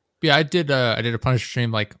 Yeah, I did a Punisher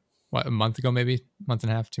stream like a month ago, maybe month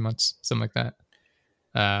and a half, 2 months, something like that.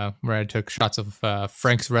 Where I took shots of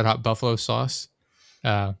Frank's Red Hot Buffalo sauce,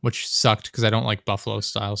 which sucked because I don't like buffalo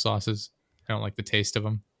style sauces. I don't like the taste of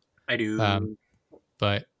them. I do,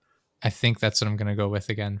 but I think that's what I'm gonna go with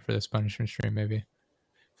again for this punishment stream. Maybe.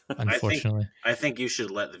 Unfortunately, I think you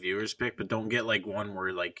should let the viewers pick, but don't get like one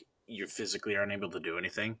where like you physically aren't able to do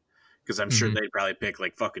anything, because I'm sure they'd probably pick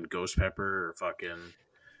like fucking ghost pepper or fucking.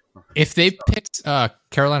 If they picked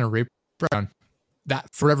Carolina Reaper,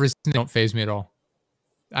 that for whatever reason they don't faze me at all.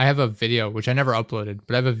 I have a video which I never uploaded,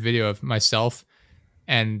 but I have a video of myself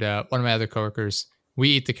and one of my other coworkers. We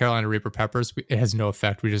eat the Carolina Reaper peppers. It has no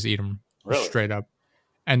effect. We just eat them straight up.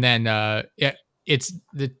 And then it's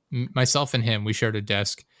myself and him. We shared a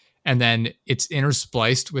desk, and then it's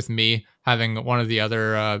interspliced with me having one of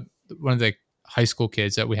the high school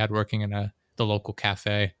kids that we had working in the local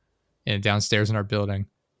cafe downstairs in our building.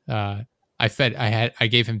 I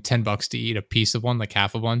gave him $10 to eat a piece of one, like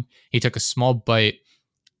half of one. He took a small bite,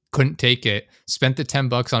 couldn't take it, spent the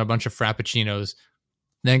 $10 on a bunch of Frappuccinos,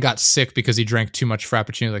 then got sick because he drank too much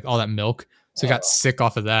Frappuccino, like all that milk. So he got sick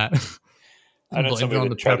off of that. I know somebody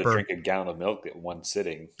would try to drink a gallon of milk at one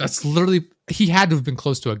sitting. That's literally, he had to have been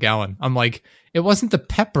close to a gallon. I'm like, it wasn't the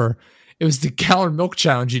pepper. It was the gallon milk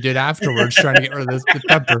challenge you did afterwards trying to get rid of the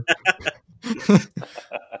pepper.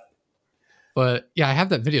 But yeah, I have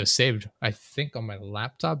that video saved, I think, on my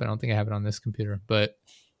laptop. I don't think I have it on this computer, but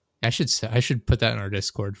I should put that in our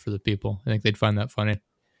Discord for the people. I think they'd find that funny.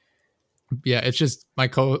 Yeah, it's just my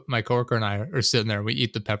coworker and I are sitting there. We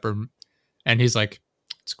eat the pepper, and he's like,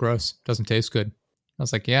 "It's gross. Doesn't taste good." I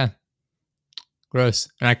was like, "Yeah, gross."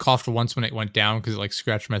 And I coughed once when it went down because it like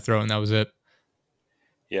scratched my throat, and that was it.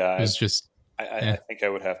 Yeah, it was just. I think I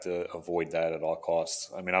would have to avoid that at all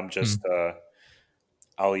costs. I mean, I'm just.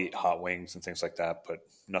 I'll eat hot wings and things like that, but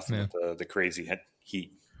nothing with the crazy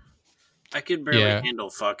heat. I could barely handle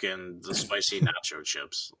fucking the spicy nacho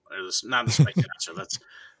chips. Or not the spicy nacho. That's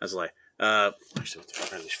like actually, what the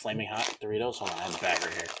fuck are these flaming hot Doritos? Hold on, I have the bag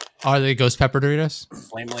right here. Are they ghost pepper Doritos?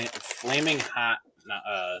 Flaming hot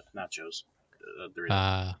nachos.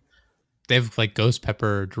 Doritos. They have like ghost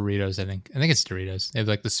pepper Doritos. I think it's Doritos. They have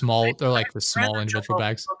like the small. They're like the small individual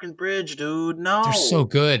bags. Fucking bridge, dude. No, they're so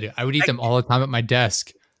good. I would eat them all the time at my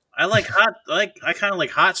desk. I like hot. I kind of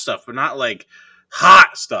like hot stuff, but not like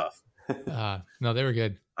hot stuff. No, they were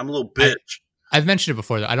good. I'm a little bitch. I've mentioned it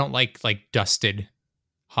before, though. I don't like dusted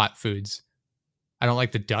hot foods. I don't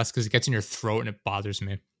like the dust because it gets in your throat and it bothers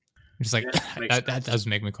me. I'm just like, that does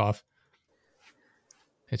make me cough.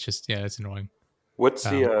 It's just, it's annoying. What's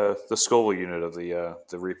the Scoville unit of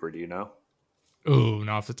the Reaper? Do you know? Ooh,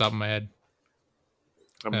 not off the top of my head.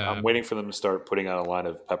 I'm waiting for them to start putting out a line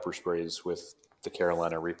of pepper sprays with the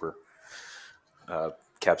Carolina Reaper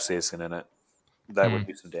capsaicin in it. That would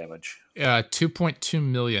do some damage. 2.2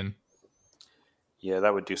 million. Yeah,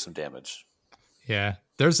 that would do some damage. Yeah.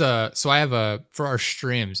 I have for our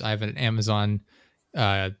streams, I have an Amazon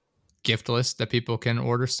gift list that people can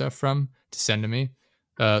order stuff from to send to me.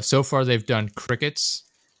 So far they've done crickets,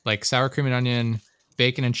 like sour cream and onion,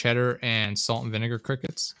 bacon and cheddar, and salt and vinegar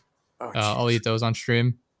crickets. I'll eat those on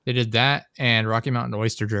stream. They did that and Rocky Mountain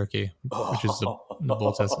oyster jerky, which is the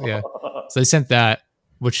bowl test. Yeah. So they sent that,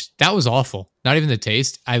 that was awful. Not even the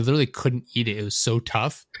taste. I literally couldn't eat it. It was so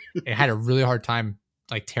tough. I had a really hard time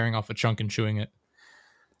like tearing off a chunk and chewing it.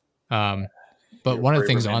 But one of the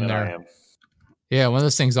things on there, one of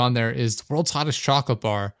those things on there is the world's hottest chocolate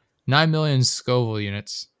bar, 9 million Scoville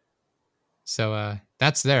units. So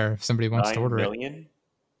that's there if somebody wants to order 9 million?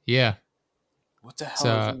 Yeah. What the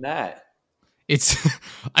hell is in that? It's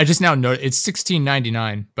I just now know it's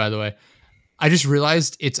 $16.99, by the way. I just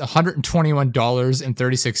realized it's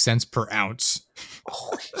 $121.36 per ounce.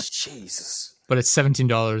 Holy Jesus. But it's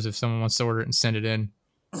 $17 if someone wants to order it and send it in.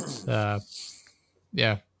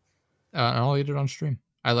 Yeah. And I'll eat it on stream.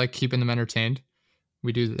 I like keeping them entertained.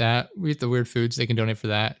 We do that. We eat the weird foods. They can donate for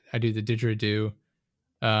that. I do the didgeridoo.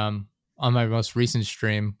 On my most recent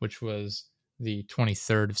stream, which was the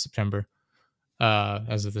 23rd of September,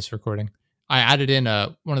 as of this recording, I added in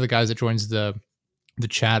one of the guys that joins the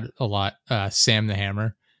chat a lot, Sam the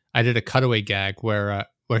Hammer. I did a cutaway gag where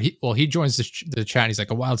he joins the chat and he's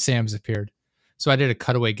like, a wild Sam has appeared. So I did a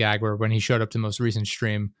cutaway gag where when he showed up to the most recent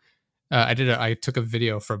stream, I took a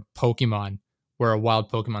video from Pokemon where a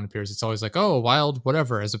wild Pokemon appears. It's always like, oh, a wild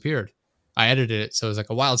whatever has appeared. I edited it so it's like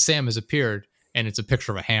a wild Sam has appeared and it's a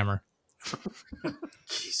picture of a hammer.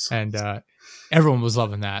 And everyone was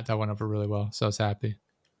loving that. That went over really well. So I was happy.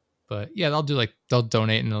 But yeah, they'll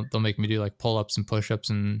donate and they'll make me do like pull-ups and push-ups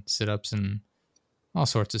and sit-ups and all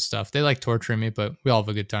sorts of stuff. They like torturing me, but we all have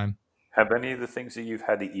a good time. Have any of the things that you've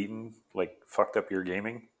had to eat like fucked up your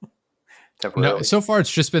gaming? No, so far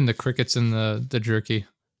it's just been the crickets and the jerky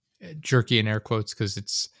in air quotes because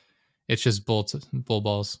it's just bull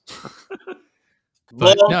balls.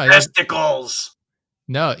 Bull testicles.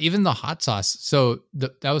 No, even the hot sauce. So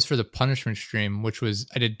that was for the punishment stream, which was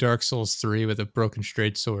I did Dark Souls 3 with a broken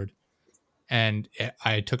straight sword, and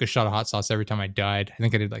I took a shot of hot sauce every time I died. I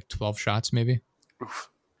think I did like 12 shots maybe. Oof.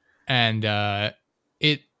 And I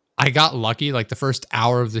got lucky. Like the first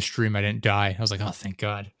hour of the stream, I didn't die. I was like, oh, thank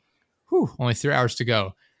God. Whew, only 3 hours to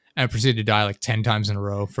go. And I proceeded to die like 10 times in a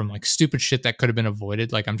row from like stupid shit that could have been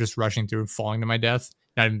avoided. Like I'm just rushing through, falling to my death,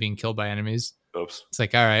 not even being killed by enemies. Oops. It's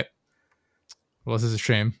like, all right, well, this is a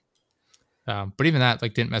shame. But even that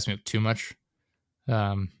like didn't mess me up too much.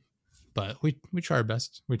 But we try our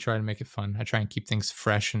best. We try to make it fun. I try and keep things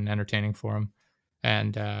fresh and entertaining for them.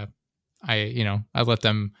 And I let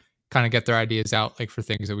them kind of get their ideas out, like for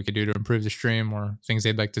things that we could do to improve the stream or things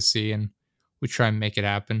they'd like to see, and we try and make it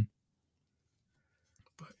happen.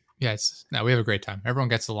 But yeah, we have a great time. Everyone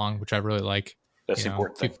gets along, which I really like. That's the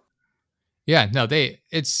important thing. Yeah, no,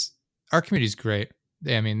 our community's great.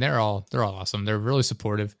 They're all awesome. They're really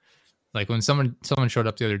supportive. Like when someone showed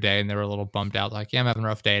up the other day and they were a little bummed out, like, yeah, I'm having a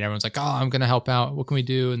rough day, and everyone's like, oh, I'm gonna help out. What can we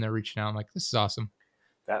do? And they're reaching out. I'm like, this is awesome.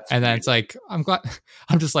 Then it's like, I'm glad.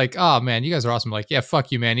 I'm just like, oh man, you guys are awesome. Like, yeah,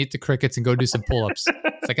 fuck you, man. Eat the crickets and go do some pull-ups.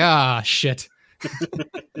 It's like, shit.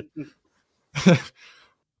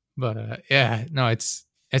 But yeah, no, it's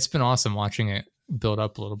been awesome watching it build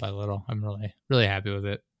up little by little. I'm really, really happy with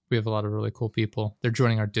it. We have a lot of really cool people. They're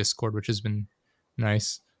joining our Discord, which has been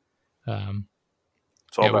nice.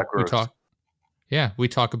 It's all about growth. We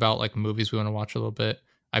talk about like movies we want to watch a little bit.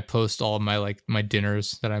 I post all of my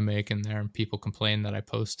dinners that I make in there, and people complain that I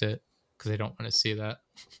post it because they don't want to see that.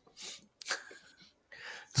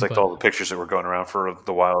 It's like all the pictures that were going around for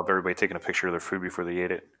the while of everybody taking a picture of their food before they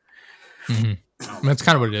ate it. Mm-hmm. That's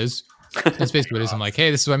kind of what it is. That's basically what it is. I'm like,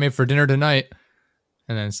 hey, this is what I made for dinner tonight.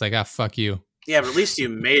 And then it's like, fuck you. Yeah, but at least you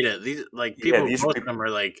made it. These people, most of them are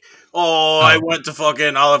like, I went to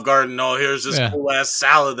fucking Olive Garden. Oh, here's this cool ass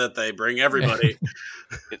salad that they bring everybody.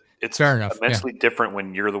 It's fair enough. Immensely different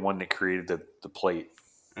when you're the one that created the plate.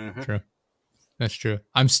 Mm-hmm. True. That's true.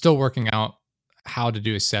 I'm still working out how to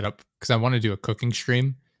do a setup because I want to do a cooking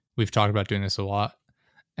stream. We've talked about doing this a lot,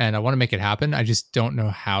 and I want to make it happen. I just don't know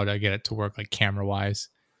how to get it to work, like camera wise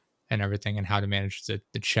and everything, and how to manage the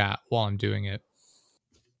chat while I'm doing it.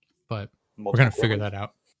 But we're gonna figure that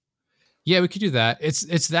out. Yeah, we could do that. It's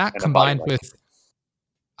that and combined with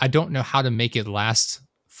I don't know how to make it last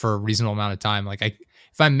for a reasonable amount of time. Like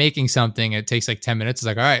if I'm making something, it takes like 10 minutes. It's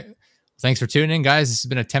like, all right, thanks for tuning in, guys. This has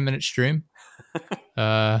been a 10-minute stream.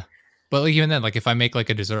 But like even then, like if I make like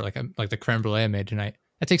a dessert, like the creme brulee I made tonight,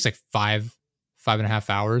 that takes like 5.5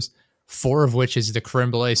 hours, 4 of which is the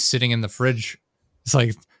creme brulee sitting in the fridge. It's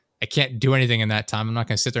like I can't do anything in that time. I'm not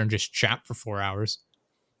gonna sit there and just chat for 4 hours.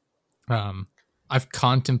 I've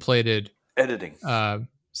contemplated editing.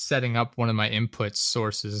 Setting up one of my input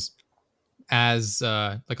sources as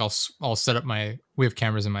like I'll set up we have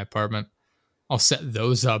cameras in my apartment. I'll set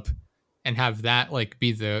those up and have that like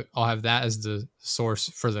I'll have that as the source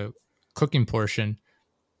for the cooking portion,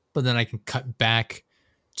 but then I can cut back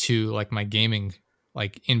to like my gaming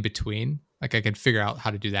like in between. Like I could figure out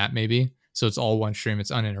how to do that maybe. So it's all one stream,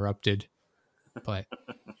 it's uninterrupted. But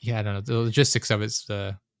yeah, I don't know. The logistics of it's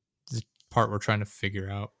the part we're trying to figure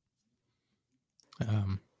out.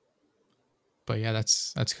 But yeah,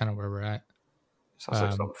 that's kind of where we're at. Sounds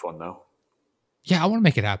like something fun though. Yeah, I want to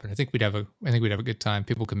make it happen. I think we'd have a good time.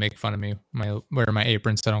 People could make fun of me. Wear my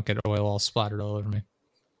apron so I don't get oil all splattered all over me.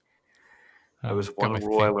 That was one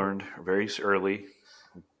rule I learned very early,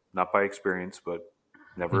 not by experience, but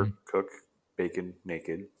never cook bacon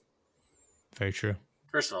naked. Very true.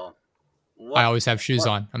 First of all, I always have shoes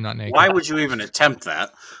on. I'm not naked. Why would you even attempt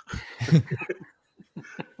that?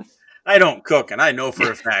 I don't cook, and I know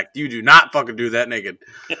for a fact you do not fucking do that naked.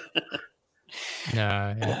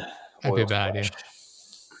 Nah, that'd be a bad idea.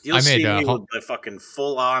 You'll see me with the fucking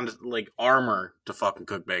full-on like armor to fucking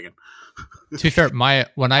cook bacon. To be fair, I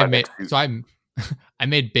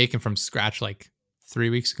made bacon from scratch like 3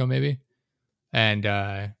 weeks ago, maybe, and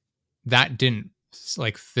that didn't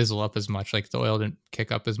like fizzle up as much. Like the oil didn't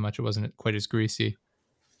kick up as much. It wasn't quite as greasy.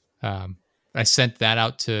 I sent that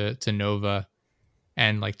out to Nova,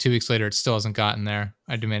 and like 2 weeks later, it still hasn't gotten there.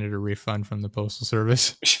 I demanded a refund from the Postal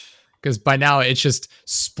Service. Because by now it's just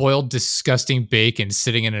spoiled, disgusting bacon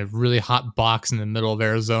sitting in a really hot box in the middle of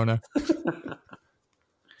Arizona.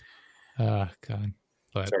 Oh, God.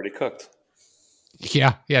 But it's already cooked.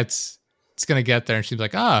 Yeah, it's gonna get there, and she's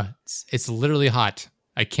like, it's literally hot.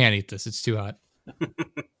 I can't eat this. It's too hot.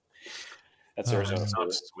 That's Arizona. It's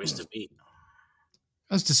a waste of meat.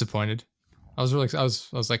 I was disappointed. I was like,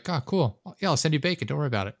 cool. Yeah, I'll send you bacon. Don't worry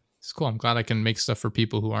about it. It's cool. I'm glad I can make stuff for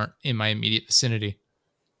people who aren't in my immediate vicinity.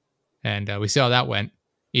 And we see how that went.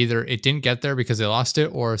 Either it didn't get there because they lost it,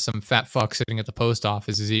 or some fat fuck sitting at the post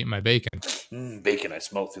office is eating my bacon. Bacon I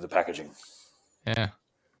smelled through the packaging. Yeah.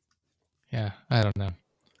 I don't know.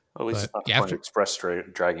 Well, at least it's not the Point Express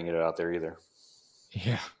dragging it out there either.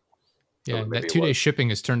 Yeah. That 2-day shipping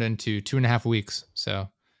has turned into 2.5 weeks. So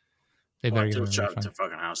they better get it to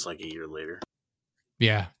fucking house like a year later.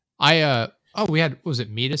 Yeah. Was it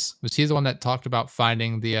Metis? Was he the one that talked about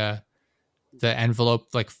finding the envelope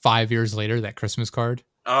like 5 years later, that Christmas card?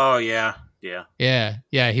 Oh yeah. We had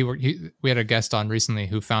a guest on recently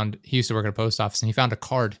he used to work at a post office, and he found a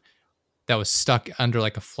card that was stuck under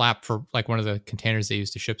like a flap for like one of the containers they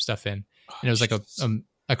used to ship stuff in, and it was like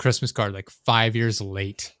a Christmas card like 5 years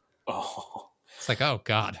late. Oh, it's like, oh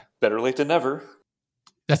God, better late than never.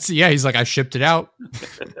 He's like, I shipped it out.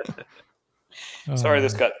 Sorry,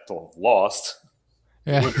 this got lost.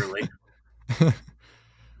 Yeah. Literally.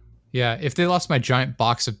 Yeah, if they lost my giant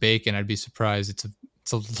box of bacon, I'd be surprised. It's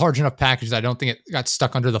a large enough package that I don't think it got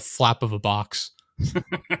stuck under the flap of a box.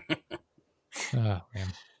 Oh man.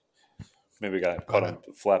 Maybe got caught on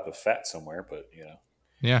a flap of fat somewhere, but you know.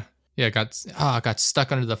 Yeah, it got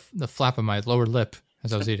stuck under the flap of my lower lip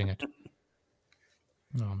as I was eating it.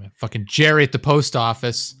 Oh man, fucking Jerry at the post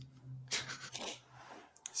office.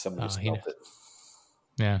 Somebody smelled it.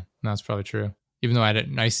 Yeah, that's probably true. Even though I had it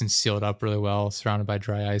nice and sealed up really well, surrounded by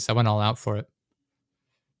dry ice, I went all out for it.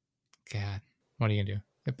 God, what are you gonna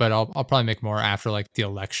do? But I'll probably make more after like the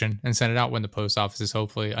election and send it out when the post office is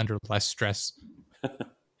hopefully under less stress.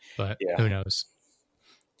 But who knows?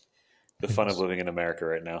 The fun of living in America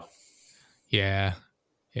right now. Yeah.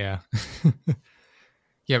 Yeah,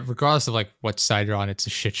 regardless of like what side you're on, it's a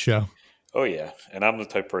shit show. Oh yeah, and I'm the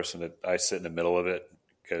type of person that I sit in the middle of it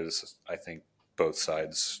because I think both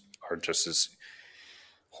sides are just as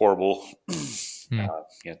horrible.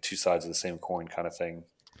 Two sides of the same coin kind of thing.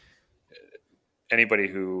 Anybody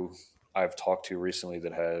who I've talked to recently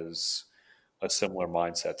that has a similar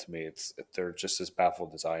mindset to me, they're just as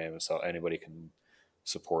baffled as I am. So anybody can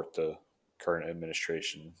support the current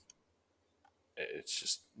administration. It's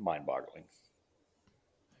just mind-boggling.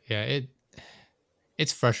 Yeah,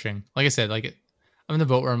 it's frustrating. Like I said, like I'm in the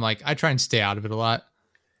boat where I'm like, I try and stay out of it a lot,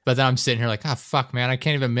 but then I'm sitting here like, fuck, man, I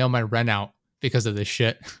can't even mail my rent out because of this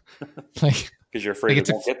shit. Like, because you're afraid it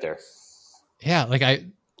won't get there. Yeah, like I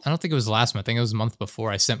don't think it was last month. I think it was a month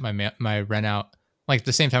before I sent my rent out. Like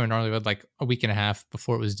the same time I normally would, like a week and a half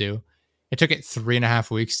before it was due. It took it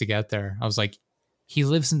 3.5 weeks to get there. I was like, he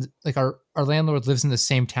lives in like our landlord lives in the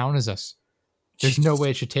same town as us. There's no way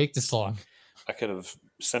it should take this long. I could have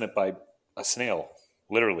sent it by a snail,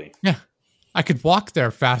 literally. Yeah, I could walk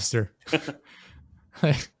there faster.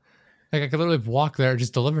 Like I could literally walk there and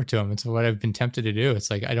just deliver to him. It's what I've been tempted to do.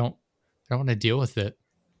 It's like I don't want to deal with it.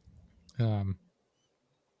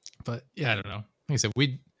 But yeah, I don't know. Like I said,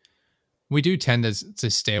 we do tend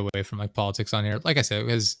to stay away from like politics on here. Like I said,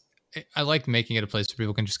 because I like making it a place where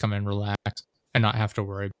people can just come in and relax and not have to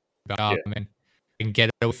worry about it. I mean, and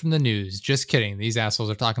get away from the news. Just kidding. These assholes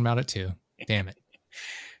are talking about it too. Damn it.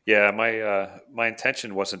 Yeah, my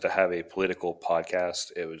intention wasn't to have a political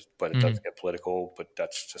podcast. But it does get political. But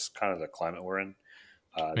that's just kind of the climate we're in.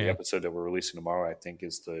 The episode that we're releasing tomorrow, I think,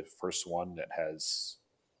 is the first one that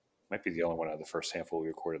might be the only one out of the first handful we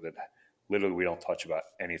recorded that literally we don't touch about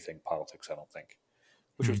anything politics. I don't think,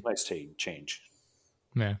 which was nice to change.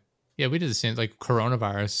 Yeah, we did the same. Like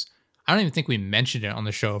coronavirus, I don't even think we mentioned it on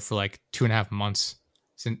the show for like 2.5 months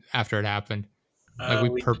since after it happened. Like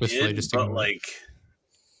we purposefully just like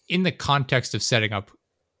in the context of setting up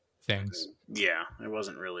things. Yeah, it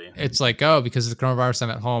wasn't really. It's like, oh, because of the coronavirus, I'm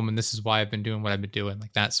at home, and this is why I've been doing what I've been doing,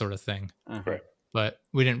 like that sort of thing. Right. But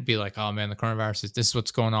we didn't be like, oh man, the coronavirus this is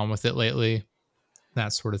what's going on with it lately,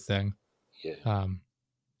 that sort of thing. Yeah.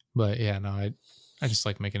 But yeah, no, I just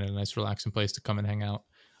like making it a nice, relaxing place to come and hang out,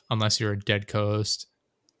 unless you're a dead co-host,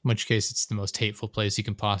 in which case it's the most hateful place you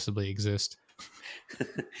can possibly exist.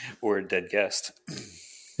 Or a dead guest.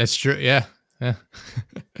 That's true. Yeah.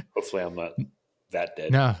 Hopefully, I'm not that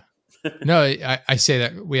dead. No, I say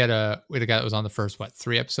that we had a guy that was on the first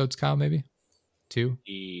 3 episodes, Kyle, maybe 2.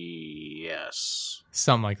 Yes,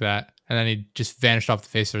 something like that, and then he just vanished off the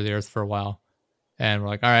face of the earth for a while, and we're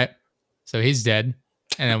like, all right, so he's dead,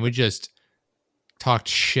 and then we just talked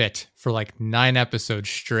shit for like 9 episodes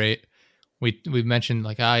straight. We mentioned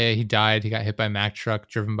like, oh yeah, he died. He got hit by a Mack truck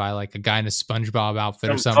driven by like a guy in a SpongeBob outfit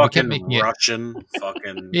or something. We kept making Russian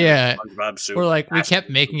fucking yeah. SpongeBob suit. We're like, we kept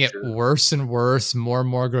making it worse and worse, more and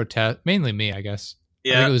more grotesque. Mainly me, I guess.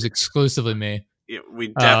 Yeah, I think it was exclusively me. Yeah, we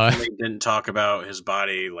definitely didn't talk about his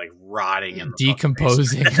body like rotting and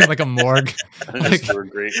decomposing like a morgue. Like,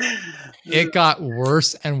 great. It got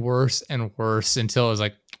worse and worse and worse until it was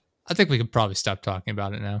like, I think we could probably stop talking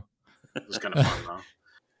about it now. It was kind of fun though.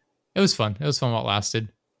 It was fun. It was fun while it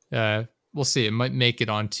lasted. We'll see. It might make it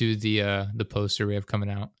onto the poster we have coming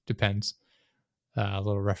out. Depends. A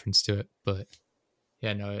little reference to it, but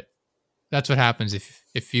yeah, no. That's what happens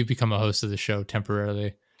if you become a host of the show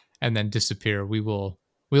temporarily and then disappear. We will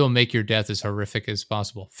make your death as horrific as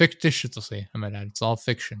possible, fictitiously. I might add, it's all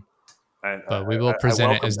fiction, but we will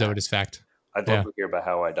present it as though it is fact. I'd love to hear about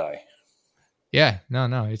how I die. Yeah,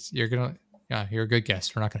 no. You're a good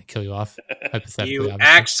guest. We're not going to kill you off. Hypothetically, you obviously.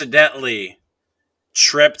 Accidentally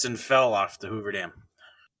tripped and fell off the Hoover Dam.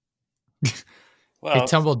 Well, it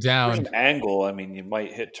tumbled down. An angle. I mean, you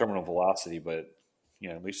might hit terminal velocity, but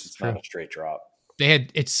at least it's not a straight drop.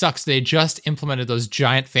 It sucks. They just implemented those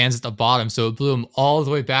giant fans at the bottom, so it blew them all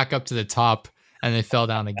the way back up to the top, and they fell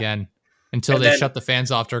down again until they shut the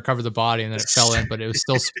fans off to recover the body, and then it fell in, but it was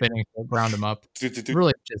still spinning, so it ground them up.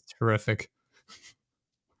 Really, just horrific.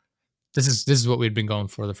 This is what we'd been going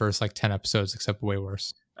for the first like 10 episodes, except way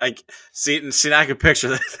worse. I see. I can picture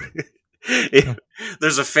that.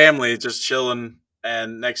 There's a family just chilling,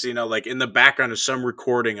 and next thing you know, like in the background is some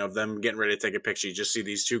recording of them getting ready to take a picture. You just see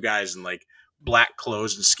these 2 guys in like black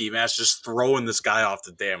clothes and ski masks just throwing this guy off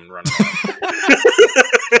the dam and running.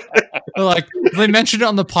 Like they mentioned it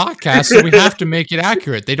on the podcast, so we have to make it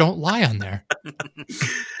accurate. They don't lie on there.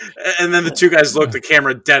 And then the 2 guys look the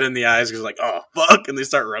camera dead in the eyes because like, oh fuck, and they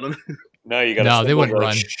start running. No, they wouldn't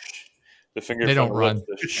run. The finger. They don't run.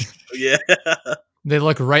 Yeah. They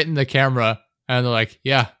look right in the camera and they're like,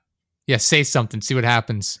 yeah, say something, see what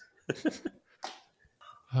happens.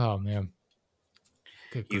 Oh man.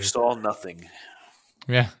 You saw nothing.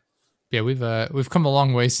 Yeah. Yeah, we've come a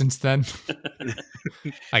long way since then.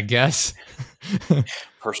 I guess.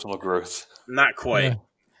 Personal growth. Not quite.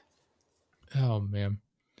 Yeah. Oh man.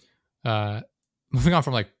 Moving on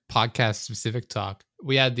from like podcast specific talk,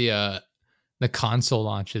 we had the console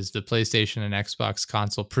launches, the PlayStation and Xbox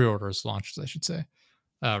console pre-orders launches, I should say,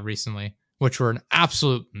 recently, which were an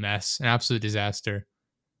absolute mess, an absolute disaster.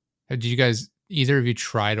 Did you guys, either of you,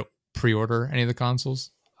 try to pre-order any of the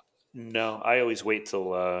consoles? No, I always wait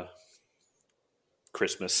till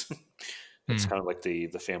Christmas. It's kind of like the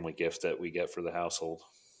family gift that we get for the household.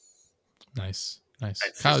 Nice.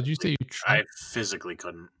 Kyle, did you say you tried? I physically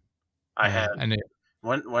couldn't. I had.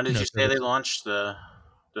 When did you say they launched the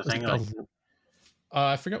thing?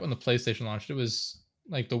 I forget when the PlayStation launched. It was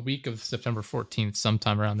like the week of September 14th,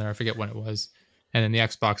 sometime around there. I forget when it was. And then the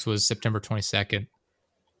Xbox was September 22nd.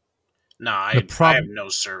 No, I have no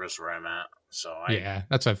service where I'm at, so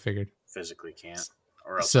that's what I figured. Physically can't.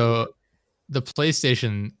 Or else so the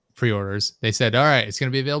PlayStation pre-orders. They said, all right, it's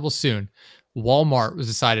going to be available soon. Walmart was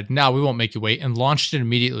decided, no, we won't make you wait, and launched it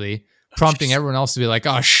immediately, prompting everyone else to be like,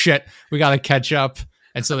 oh shit, we got to catch up.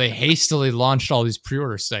 And so they hastily launched all these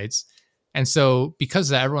pre-order sites. And so because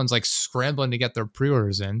of that, everyone's like scrambling to get their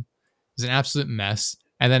pre-orders in. It's an absolute mess.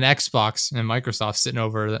 And then Xbox and Microsoft sitting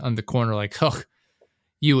over on the corner like, oh,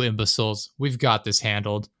 you imbeciles, we've got this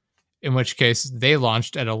handled. In which case they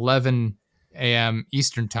launched at 11 a.m.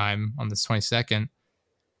 Eastern time on the 22nd.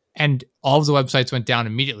 And all of the websites went down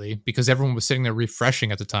immediately because everyone was sitting there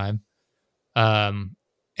refreshing at the time.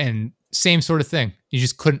 And same sort of thing. You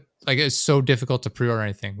just couldn't, like, it's so difficult to pre-order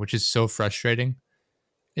anything, which is so frustrating.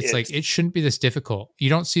 It's like, it shouldn't be this difficult. You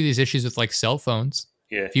don't see these issues with like cell phones.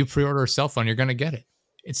 Yeah. If you pre-order a cell phone, you're going to get it.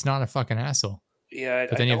 It's not a fucking hassle. Yeah.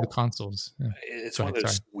 But then you have the consoles. Yeah. It's one of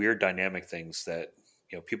those weird dynamic things that,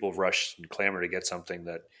 you know, people rush and clamor to get something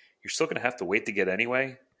that you're still going to have to wait to get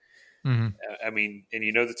anyway. Mm-hmm. I mean, and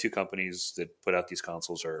you know, the two companies that put out these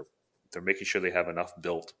consoles they're making sure they have enough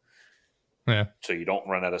built. Yeah. So you don't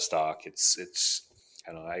run out of stock. It's,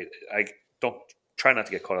 I don't know. I don't try not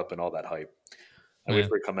to get caught up in all that hype. I wait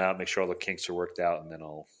for it to come out, make sure all the kinks are worked out, and then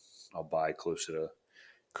I'll buy closer to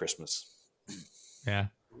Christmas. Yeah.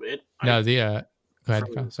 Go ahead.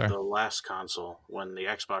 Sorry. The last console, when the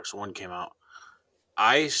Xbox One came out,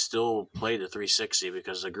 I still played the 360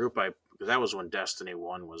 because that was when Destiny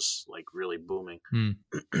 1 was like really booming.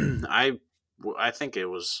 I think it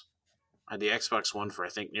was I had the Xbox One for I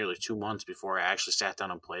think nearly 2 months before I actually sat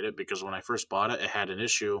down and played it, because when I first bought it, it had an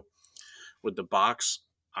issue with the box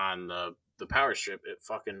on the power strip. It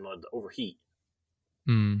fucking would overheat.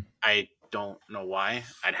 I don't know why.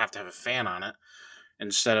 I'd have to have a fan on it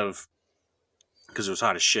instead of, because it was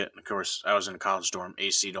hot as shit. And of course, I was in a college dorm.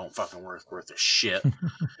 AC don't fucking worth a shit.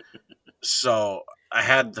 So I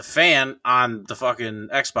had the fan on the fucking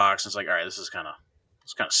Xbox, and it's like, all right, this kind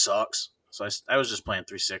of sucks. So I was just playing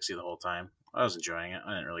 360 the whole time. I was enjoying it.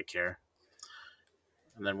 I didn't really care.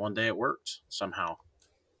 And then one day it worked somehow.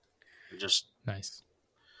 It just nice.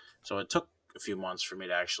 So it took a few months for me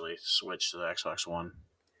to actually switch to the Xbox One.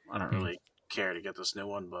 I don't really care to get this new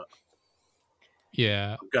one, but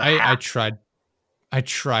yeah, I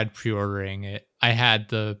tried pre-ordering it. I had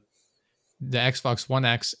the Xbox One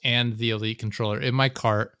X and the Elite controller in my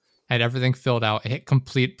cart. I had everything filled out. I hit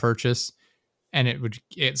complete purchase, and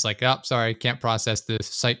it's like, oh, sorry, can't process this.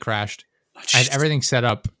 Site crashed. I had everything set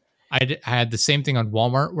up. I had the same thing on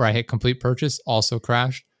Walmart where I hit complete purchase, also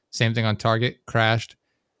crashed. Same thing on Target, crashed.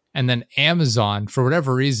 And then Amazon, for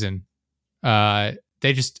whatever reason, I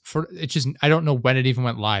don't know when it even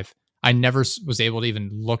went live. I never was able to even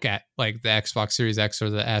look at like the Xbox Series X or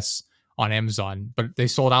the S on Amazon, but they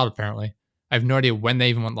sold out apparently. I have no idea when they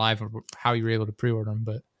even went live or how you were able to pre-order them,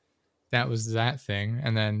 but that was that thing.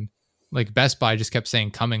 And then like Best Buy just kept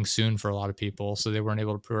saying coming soon for a lot of people, so they weren't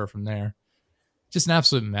able to pre-order from there. Just an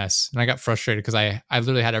absolute mess. And I got frustrated because I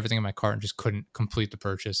literally had everything in my cart and just couldn't complete the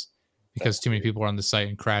purchase because too many people were on the site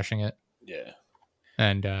and crashing it. Yeah.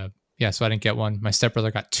 And so I didn't get one. My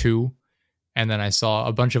stepbrother got 2. And then I saw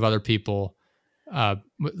a bunch of other people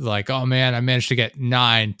like, oh man, I managed to get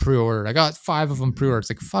 9 pre-ordered. I got 5 of them pre-ordered. It's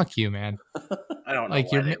like, fuck you, man. I don't know. Like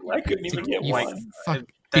I couldn't even get one.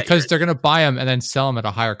 Because they're going to buy them and then sell them at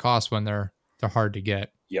a higher cost when they're hard to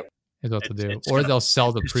get. Yep. Is what they'll do. Or they'll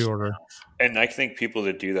sell the pre-order. And I think people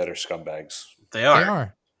that do that are scumbags. They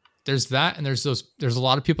are. There's that, and there's a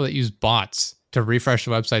lot of people that use bots to refresh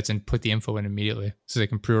the websites and put the info in immediately so they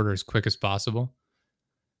can pre-order as quick as possible.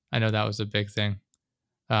 I know that was a big thing.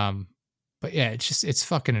 But yeah, it's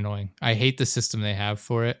fucking annoying. I hate the system they have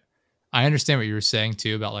for it. I understand what you were saying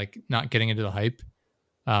too about like not getting into the hype.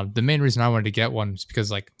 The main reason I wanted to get one is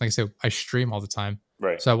because like I said, I stream all the time.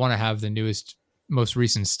 Right. So I want to have the newest, most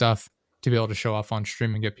recent stuff to be able to show off on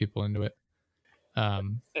stream and get people into it.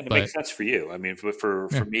 And it makes sense for you. I mean,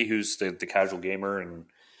 for me, who's the casual gamer, and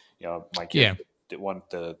you know, my kids that want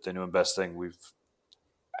the new and best thing.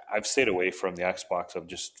 I've stayed away from the Xbox. I've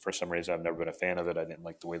just, for some reason, I've never been a fan of it. I didn't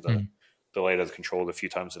like the way the light of the control the few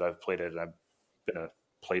times that I've played it. And I've been a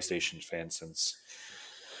PlayStation fan since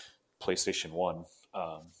PlayStation 1.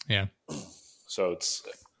 So it's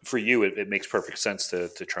for you. It makes perfect sense to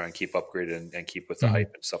try and keep upgraded and keep with the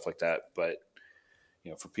hype and stuff like that. But you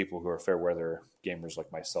know, for people who are fair weather gamers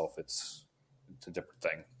like myself, it's a different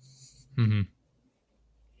thing. Mm-hmm.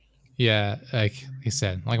 Yeah, like I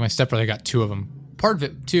said, like my stepbrother got 2 of them. Part of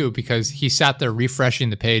it too because he sat there refreshing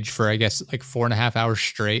the page for I guess like 4.5 hours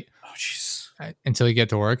straight. Oh jeez. Until he get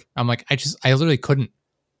to work. I'm like, I literally couldn't.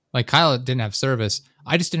 Like Kyle didn't have service.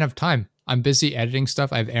 I just didn't have time. I'm busy editing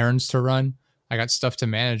stuff. I have errands to run. I got stuff to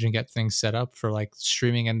manage and get things set up for like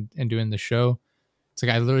streaming and doing the show. It's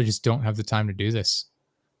like I literally just don't have the time to do this.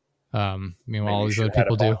 Meanwhile, all these other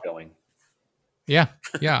people do. Yeah,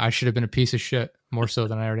 I should have been a piece of shit more so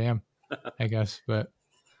than I already am, I guess. But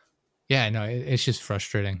yeah, no, it's just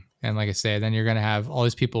frustrating. And like I say, then you're gonna have all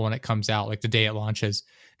these people when it comes out, like the day it launches,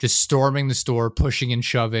 just storming the store, pushing and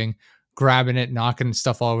shoving, grabbing it, knocking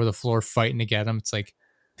stuff all over the floor, fighting to get them. It's like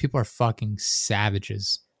people are fucking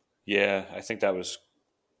savages. Yeah, I think that was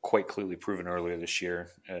quite clearly proven earlier this year,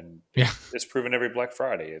 and it's proven every Black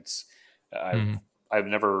Friday. I've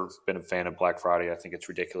never been a fan of Black Friday. I think it's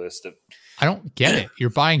ridiculous that I don't get it. You're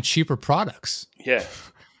buying cheaper products. Yeah.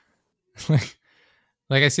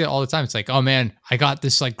 Like I see it all the time. It's like, oh man, I got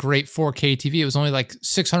this like great 4K TV. It was only like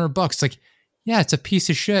 $600. Like, yeah, it's a piece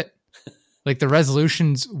of shit. Like the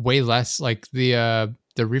resolution's way less. Like the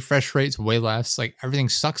refresh rate's way less. Like everything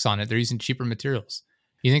sucks on it. They're using cheaper materials.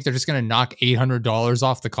 You think they're just gonna knock $800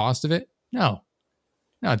 off the cost of it? No,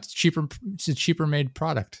 it's cheaper. It's a cheaper made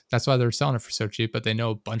product. That's why they're selling it for so cheap. But they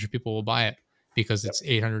know a bunch of people will buy it because it's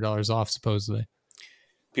 $800 off supposedly.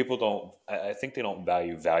 People don't. I think they don't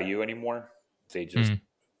value anymore. They just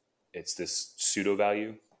it's this pseudo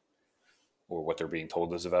value, or what they're being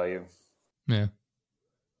told is a value. Yeah,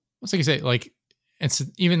 it's like you say, like it's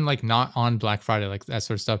even like not on Black Friday, like that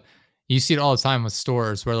sort of stuff. You see it all the time with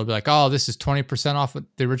stores where they'll be like, "Oh, this is 20% off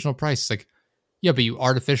the original price." It's like, yeah, but you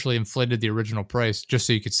artificially inflated the original price just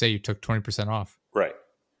so you could say you took 20% off. Right.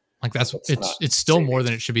 Like it's still more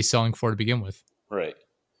than it should be selling for to begin with. Right.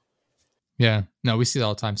 Yeah. No, we see that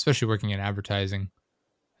all the time, especially working in advertising.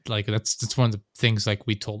 Like that's one of the things like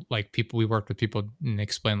we told like people, we worked with people and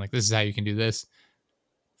explained like this is how you can do this,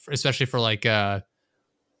 especially for like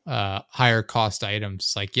higher cost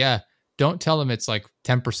items. Like, yeah, don't tell them it's like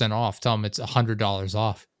 10% off. Tell them it's $100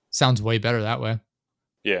 off. Sounds way better that way.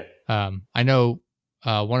 Yeah. I know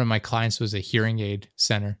one of my clients was a hearing aid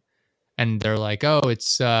center, and they're like, oh,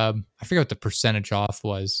 it's I forget what the percentage off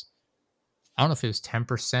was. I don't know if it was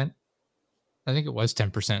 10%. I think it was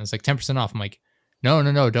 10%. It's like 10% off. I'm like, no.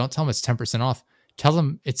 Don't tell them it's 10% off. Tell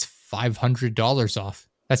them it's $500 off.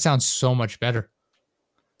 That sounds so much better.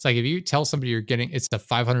 It's like if you tell somebody you're getting, it's a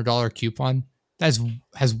 $500 coupon, that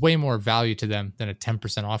has way more value to them than a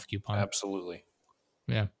 10% off coupon. Absolutely.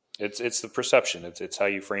 Yeah. It's the perception. It's how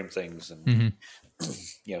you frame things. And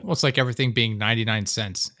well, it's like everything being 99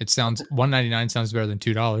 cents. It sounds $1.99 sounds better than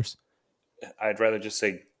 $2. I'd rather just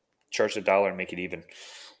say charge $1 and make it even.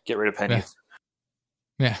 Get rid of pennies.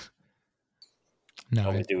 Yeah. No,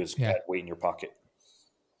 all they do is add weight in your pocket.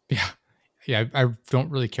 Yeah. I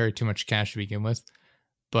don't really carry too much cash to begin with,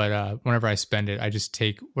 but whenever I spend it, I just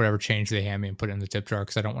take whatever change they hand me and put it in the tip jar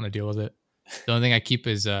because I don't want to deal with it. The only thing I keep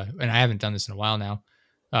is, and I haven't done this in a while now,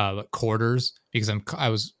 but quarters, because I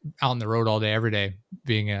was out on the road all day, every day,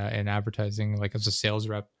 being in advertising, like as a sales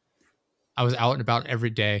rep. I was out and about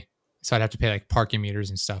every day, so I'd have to pay like parking meters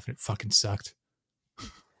and stuff, and it fucking sucked.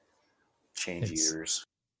 Change years.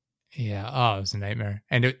 Yeah. Oh, it was a nightmare.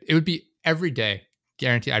 And it would be every day,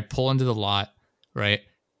 guaranteed. I'd pull into the lot, right,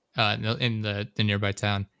 in the nearby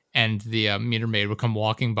town, and the meter maid would come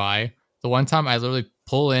walking by. The one time I literally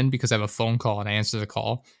pull in because I have a phone call and I answer the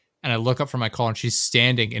call, and I look up for my call and she's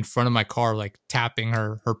standing in front of my car, like tapping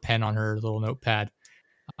her pen on her little notepad.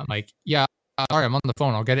 I'm like, yeah, sorry, I'm on the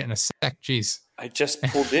phone. I'll get it in a sec. Jeez. I just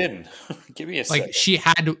pulled in. Give me a second.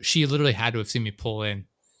 Like she literally had to have seen me pull in,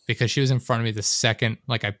 because she was in front of me the second,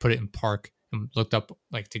 like I put it in park and looked up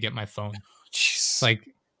like to get my phone. Jeez. Like,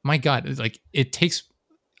 my God, like it takes,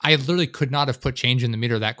 I literally could not have put change in the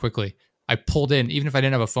meter that quickly. I pulled in, even if I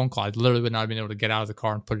didn't have a phone call, I literally would not have been able to get out of the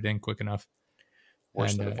car and put it in quick enough.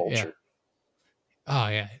 Worse than a vulture. Yeah. Oh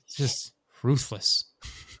yeah. It's just ruthless.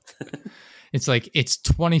 It's like, it's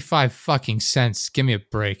 25 fucking cents. Give me a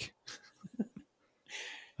break.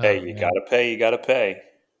 Hey, you gotta pay.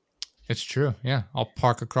 It's true. Yeah. I'll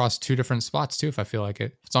park across 2 different spots too if I feel like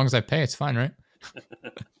it. As long as I pay, it's fine, right?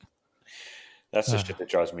 That's the shit that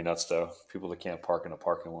drives me nuts, though. People that can't park in a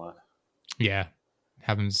parking lot. Yeah.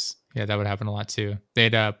 Happens. Yeah, that would happen a lot too.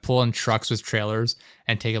 They'd pull in trucks with trailers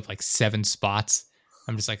and take up like 7 spots.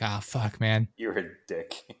 I'm just like, fuck, man. You're a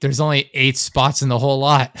dick. There's only 8 spots in the whole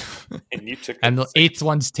lot. And you took and the 8th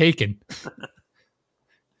one's taken.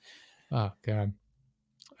 Oh, God.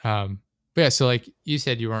 But yeah, so like you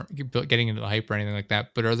said, you weren't getting into the hype or anything like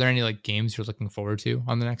that, but are there any like games you're looking forward to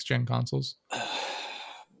on the next gen consoles?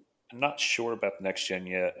 I'm not sure about the next gen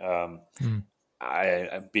yet.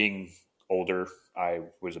 I'm being older. I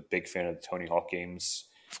was a big fan of the Tony Hawk games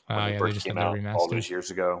when they first came out all those years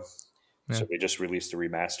ago. Yeah. So they just released the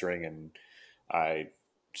remastering, and as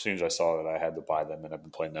soon as I saw it, I had to buy them, and I've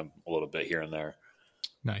been playing them a little bit here and there.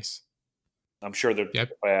 Nice. I'm sure that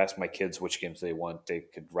if I ask my kids which games they want, they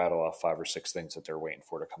could rattle off 5 or 6 things that they're waiting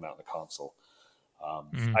for to come out in the console.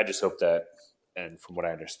 I just hope that, and from what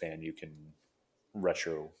I understand, you can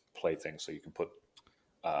retro play things, so you can put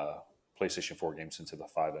PlayStation 4 games into the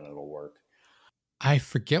 5 and it'll work. I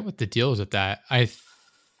forget what the deal is with that. I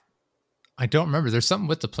don't remember. There's something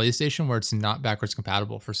with the PlayStation where it's not backwards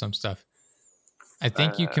compatible for some stuff. I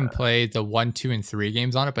think you can play the 1, 2, and 3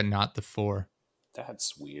 games on it, but not the 4.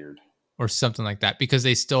 That's weird. Or something like that, because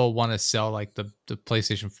they still want to sell like the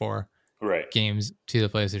PlayStation 4 games to the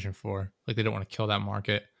PlayStation 4. Like they don't want to kill that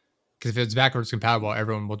market. Because if it's backwards compatible,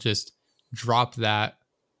 everyone will just drop that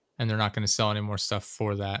and they're not going to sell any more stuff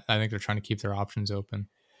for that. I think they're trying to keep their options open.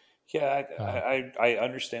 Yeah, I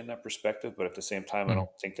understand that perspective, but at the same time, I don't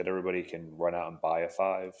think that everybody can run out and buy a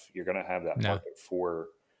 5. You're going to have that market for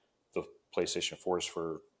the PlayStation 4s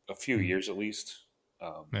for a few years at least.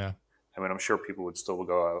 I mean, I'm sure people would still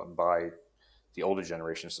go out and buy the older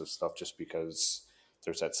generations of stuff just because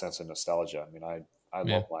there's that sense of nostalgia. I mean, I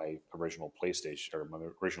love my original PlayStation or my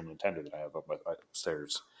original Nintendo that I have up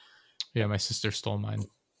upstairs. Yeah, my sister stole mine.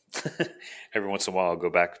 Every once in a while, I'll go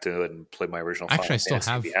back to it and play my original. Actually, I still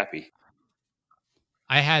have. Be happy.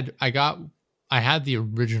 I had the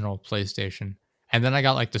original PlayStation, and then I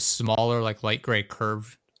got like the smaller, like light gray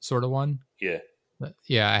curved sort of one. Yeah.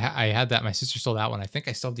 Yeah, I had that. My sister stole that one. I think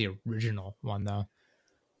I still have the original one though.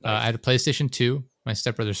 Nice. I had a PlayStation 2. My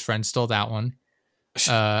stepbrother's friend stole that one.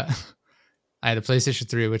 I had a PlayStation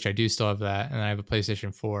 3, which I do still have that, and I have a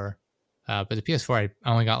PlayStation 4. But the PS4,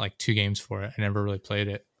 I only got like 2 games for it. I never really played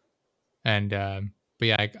it. And but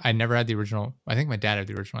yeah, I never had the original. I think my dad had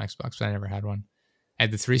the original Xbox, but I never had one. I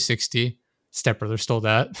had the 360. Stepbrother stole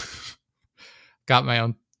that. Got my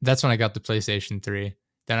own. That's when I got the PlayStation 3.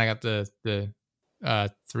 Then I got the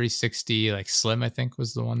 360 like Slim, I think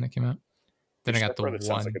was the one that came out. Then I got the one.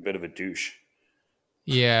 Sounds like a bit of a douche.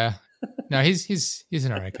 Yeah, no, he's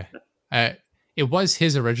an alright guy. It was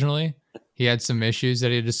his originally. He had some issues that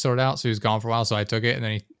he had to sort out, so he was gone for a while. So I took it, and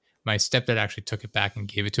then my stepdad actually took it back and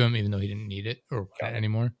gave it to him, even though he didn't need it or want it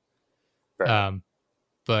anymore. Right.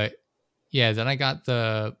 But yeah, then I got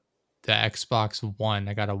the Xbox One.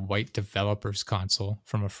 I got a white developer's console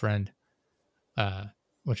from a friend,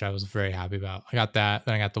 which I was very happy about. I got that.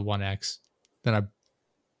 Then I got the One X. Then I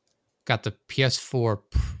got the PS4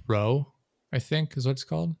 Pro, I think is what it's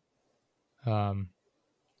called.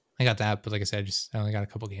 I got that, but like I said, I only got a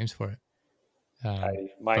couple games for it.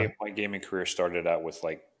 My gaming career started out with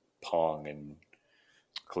like Pong and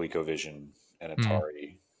ColecoVision and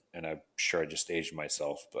Atari, and I'm sure I just aged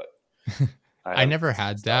myself, but I never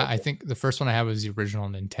had that. I think the first one I had was the original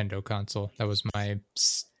Nintendo console. That was my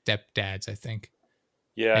stepdad's, I think.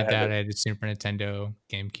 Yeah, I had a Super Nintendo,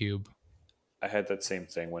 GameCube. I had that same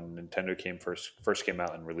thing when Nintendo first came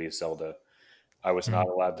out and released Zelda. I was not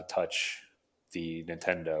allowed to touch the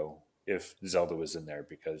Nintendo if Zelda was in there,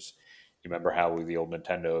 because you remember how with the old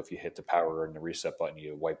Nintendo, if you hit the power and the reset button,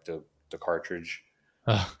 you wipe the cartridge.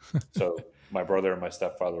 So my brother and my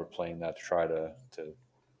stepfather were playing that to try to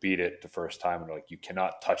beat it the first time, and they're like, you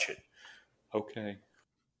cannot touch it. Okay.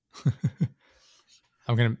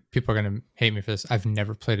 People are gonna hate me for this. I've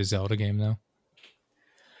never played a Zelda game though.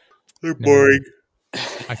 They're boring.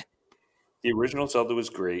 The original Zelda was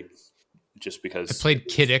great, just because I played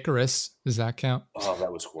Kid Icarus. Does that count? Oh,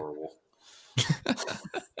 that was horrible.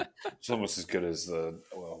 It's almost as good as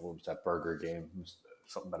what was that burger game?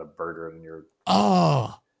 Something about a burger and you're.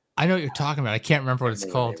 Oh, I know what you're talking about. I can't remember what it's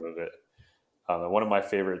called. The name of it. One of my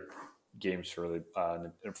favorite games for the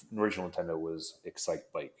original Nintendo was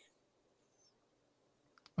Excite Bike.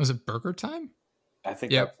 Was it Burger Time? I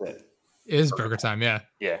think that's it. It is Burger Time, yeah.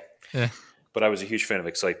 Yeah. But I was a huge fan of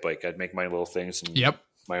Excite Bike. I'd make my little things and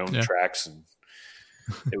my own tracks, and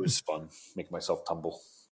it was fun making myself tumble.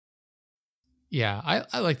 Yeah,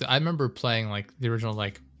 I like that. I remember playing like the original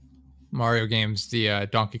like Mario games, the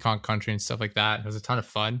Donkey Kong Country and stuff like that. It was a ton of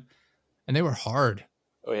fun, and they were hard.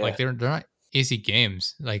 Oh yeah, like they're not easy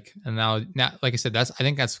games. Like, and now like I said, I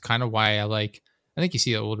think that's kind of why I think you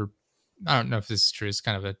see older. I don't know if this is true. It's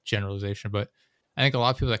kind of a generalization, but I think a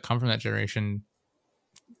lot of people that come from that generation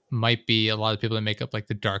might be a lot of people that make up like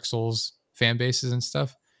the Dark Souls fan bases and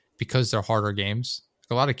stuff because they're harder games.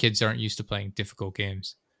 Like, a lot of kids aren't used to playing difficult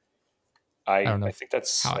games. I think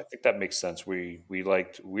that makes sense. We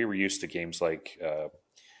were used to games like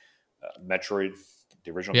Metroid.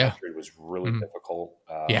 The original Metroid was really difficult.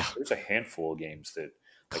 There's a handful of games that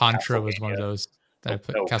Contra was one of those that I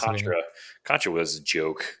put. Contra was a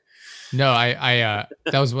joke. No, I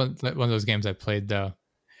that was one of those games I played though.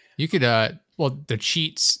 You could the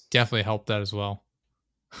cheats definitely helped that as well.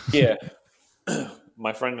 Yeah.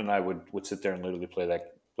 my friend and I would sit there and literally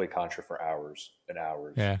play Contra for hours and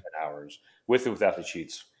hours and hours, with or without the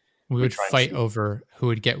cheats. We would fight over who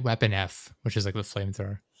would get weapon F, which is like the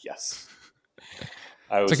flamethrower. Yes.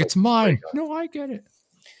 It's like, it's mine. No, I get it.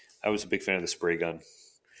 I was a big fan of the spray gun.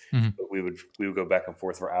 Mm-hmm. But we would go back and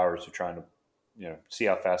forth for hours to trying to, see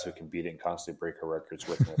how fast we can beat it and constantly break our records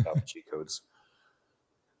with and without the cheat codes.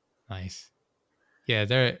 Nice. Yeah,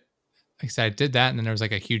 like I said, I did that, and then there was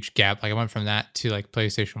like a huge gap. Like I went from that to like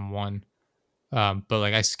PlayStation 1. But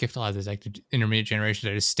like I skipped a lot of this like the intermediate generations.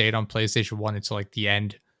 I just stayed on PlayStation 1 until like the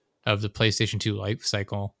end of the PlayStation 2 life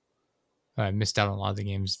cycle. I missed out on a lot of the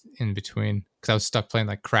games in between because I was stuck playing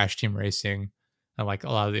like Crash Team Racing and like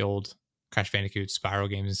a lot of the old Crash Bandicoot, Spyro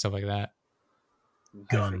games and stuff like that.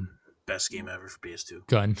 Gun, best game ever for PS2.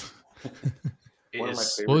 Gun. One of my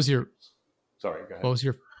favorite. What was your? Sorry, go ahead. What was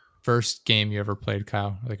your first game you ever played,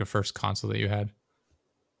 Kyle? Like a first console that you had?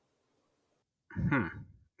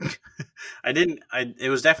 I didn't. It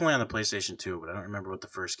was definitely on the PlayStation 2, but I don't remember what the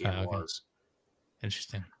first game was.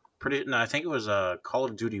 Interesting. No, I think it was Call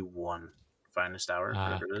of Duty 1, Finest Hour,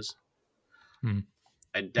 whatever it is.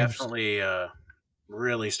 I definitely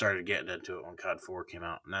really started getting into it when COD 4 came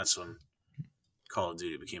out, and that's when Call of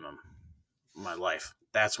Duty became my life.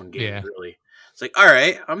 That's when gaming really. It's like, all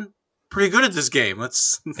right, I'm pretty good at this game.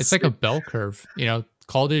 It's like a bell curve,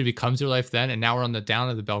 Call of Duty becomes your life then, and now we're on the down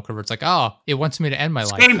of the bell curve. It's like, oh, it wants me to end my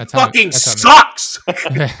life. Game fucking sucks.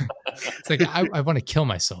 It's like I want to kill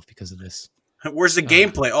myself because of this. Where's the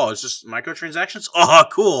gameplay? Oh, it's just microtransactions. Oh,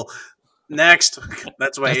 cool. Next,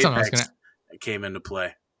 that's why Apex came into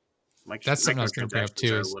play. That's something I was going to bring up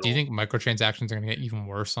too. Do you think microtransactions are going to get even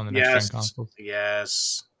worse on the next gen consoles?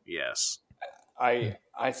 Yes. I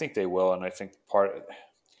think they will, and I think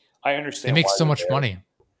I understand. They make so much money.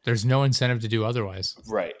 There's no incentive to do otherwise.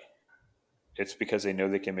 Right. It's because they know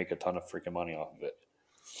they can make a ton of freaking money off of it.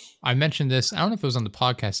 I mentioned this. I don't know if it was on the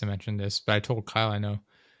podcast I mentioned this, but I told Kyle I know.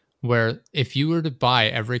 Where if you were to buy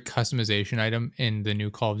every customization item in the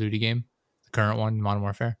new Call of Duty game, the current one, Modern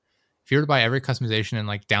Warfare, if you were to buy every customization and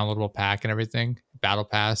like downloadable pack and everything, Battle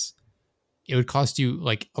Pass, it would cost you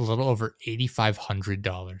like a little over $8,500,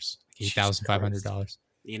 $8,500.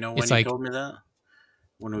 You know when you told me that?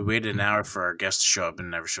 When we waited an hour for our guest to show up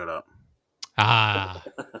and never showed up. Ah,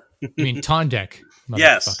 you mean Tondek?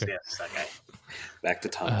 Yes, that guy. Back to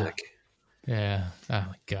Tondek. Yeah. Oh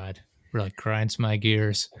my God. Really grinds my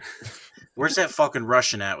gears. Where's that fucking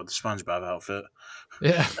Russian at with the SpongeBob outfit?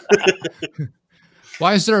 Yeah.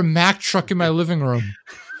 Why is there a Mack truck in my living room?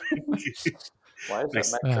 Why is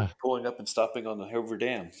that Mack truck pulling up and stopping on the Hoover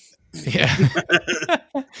Dam? Yeah.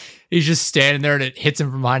 He's just standing there and it hits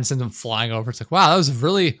him from behind and sends him flying over. It's like, wow, that was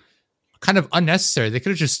really kind of unnecessary. They could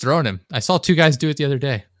have just thrown him. I saw two guys do it the other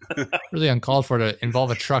day. Really uncalled for to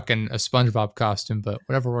involve a truck and a SpongeBob costume, but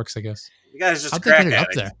whatever works, I guess. You guys just crack it up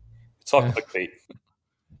there. It's all clickbait.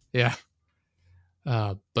 Yeah.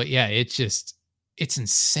 But yeah, it's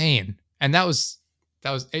insane. And it was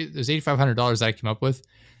 $8,500 that I came up with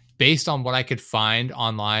based on what I could find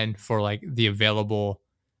online for like the available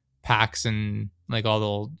packs and like all the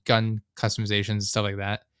old gun customizations and stuff like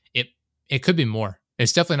that. It could be more.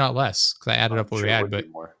 It's definitely not less because I added up what we had, but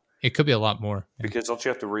it could be a lot more. Because don't you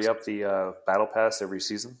have to re-up the battle pass every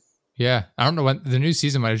season? Yeah, I don't know when the new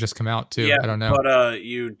season might have just come out too. Yeah, I don't know. But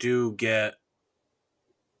you do get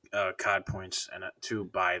COD points to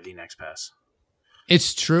buy the next pass.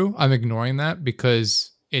 It's true. I'm ignoring that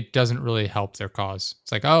because it doesn't really help their cause.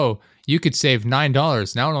 It's like, oh, you could save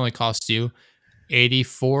 $9. Now it only costs you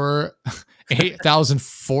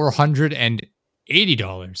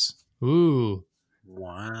 $8,480. Ooh,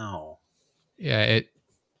 wow. Yeah,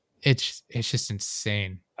 it's just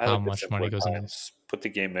insane how much money goes into this. Put the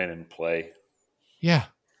game in and play. Yeah,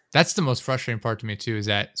 that's the most frustrating part to me too. Is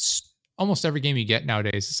that almost every game you get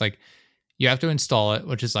nowadays, it's like you have to install it,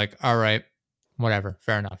 which is like, all right, whatever,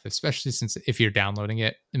 fair enough. Especially since if you're downloading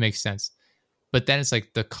it, it makes sense. But then it's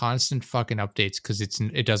like the constant fucking updates because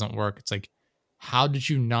it doesn't work. It's like, how did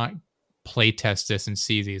you not play test this and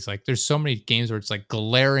see these? Like, there's so many games where it's like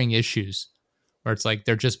glaring issues, where it's like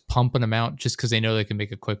they're just pumping them out just because they know they can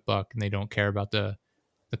make a quick buck and they don't care about the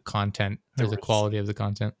content or the quality of the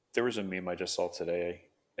content. There was a meme I just saw today,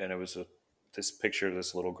 and it was this picture of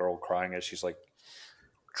this little girl crying as she's like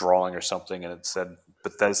drawing or something, and it said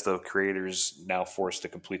Bethesda creators now forced to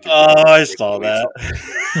complete their games. I saw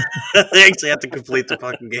that. They actually have to complete the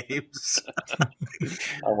fucking games.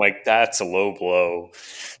 I'm like, that's a low blow.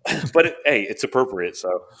 But hey, it's appropriate,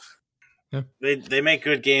 so. Yeah. They make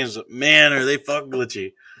good games, man, are they fucking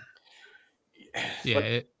glitchy.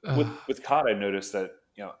 Yeah. With COD, I noticed that,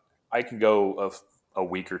 I can go a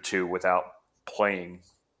week or two without playing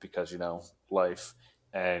because, life,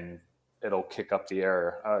 and it'll kick up the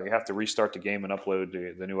error. You have to restart the game and upload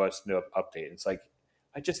the newest update. It's like,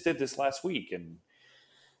 I just did this last week. And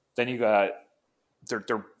then you got,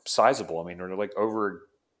 they're sizable. I mean, they're like over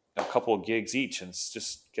a couple of gigs each, and it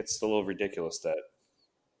just gets a little ridiculous that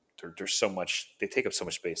there's so much, they take up so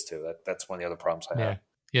much space too. That's one of the other problems I have.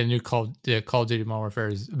 Yeah, the Call of Duty Modern Warfare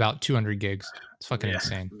is about 200 gigs. It's fucking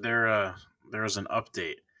insane. There was an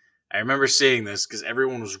update. I remember seeing this because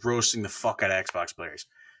everyone was roasting the fuck out of Xbox players.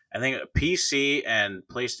 I think PC and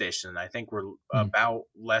PlayStation, I think, were about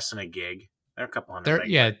less than a gig. They're a couple hundred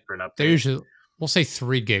megabytes for an update. They're usually, we'll say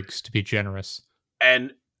 3 gigs to be generous.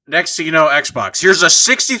 And next thing you know, Xbox, here's a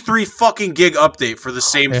 63 fucking gig update for the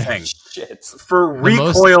same thing. Shit. For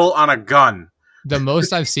recoil on a gun. The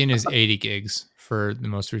most I've seen is 80 gigs for the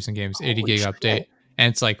most recent games. 80 gig update.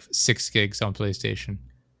 And it's like 6 gigs on PlayStation.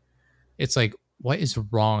 It's like, what is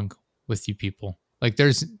wrong with you people? Like,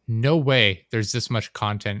 there's no way there's this much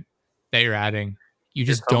content that you're adding. You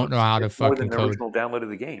just don't know how to fucking code. More than the original download of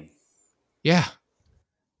the game. Yeah.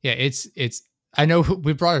 Yeah, it's I know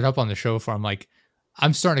we brought it up on the show before.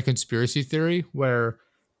 I'm starting a conspiracy theory where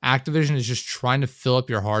Activision is just trying to fill up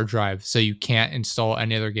your hard drive so you can't install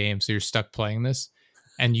any other game, so you're stuck playing this,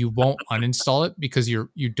 and you won't uninstall it because you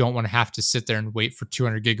don't want to have to sit there and wait for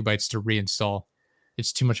 200 gigabytes to reinstall.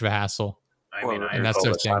 It's too much of a hassle. And that's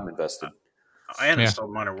their time invested. I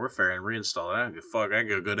uninstalled Modern Warfare and reinstalled it. I don't give a fuck. I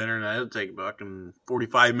got good internet. It'll take fucking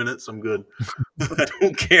 45 minutes. I'm good. I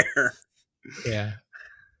don't care. Yeah.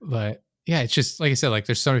 But yeah, it's just like I said, like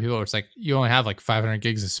there's so many people where it's like you only have like 500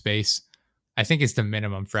 gigs of space. I think it's the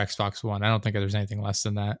minimum for Xbox One. I don't think there's anything less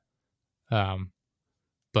than that.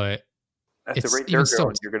 But at the rate they're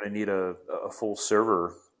going, you're going to need a full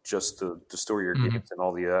server just to store your games and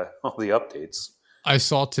all the updates. I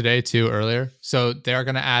saw today too earlier. So they're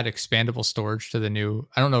going to add expandable storage to the new.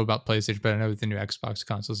 I don't know about PlayStation, but I know with the new Xbox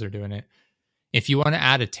consoles are doing it. If you want to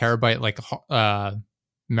add a terabyte like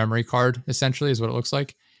memory card, essentially is what it looks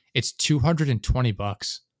like. It's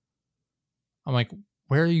 $220. I'm like,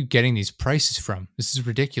 where are you getting these prices from? This is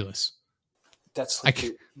ridiculous. That's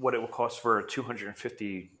like what it will cost for a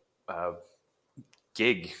 250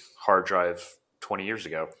 gig hard drive 20 years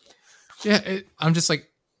ago. Yeah, I'm just like,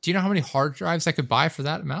 do you know how many hard drives I could buy for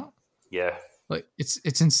that amount? Yeah. Like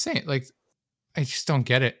it's insane. Like I just don't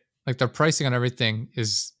get it. Like their pricing on everything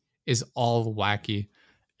is all wacky.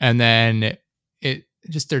 And then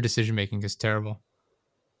their decision making is terrible.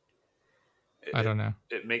 I don't know.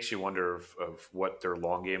 It makes you wonder of what their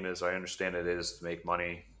long game is. I understand it is to make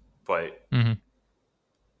money, but I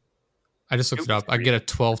just looked it up. I get a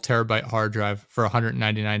 12 terabyte hard drive for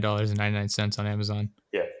 $199.99 on Amazon.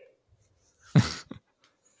 Yeah.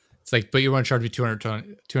 It's like, but you want to charge me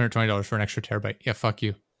 $220 for an extra terabyte? Yeah, fuck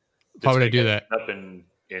you. Why would I do that? Up in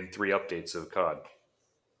 3 updates of COD.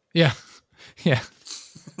 Yeah, yeah.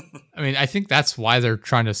 I mean, I think that's why they're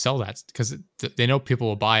trying to sell that, because they know people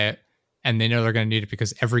will buy it, and they know they're going to need it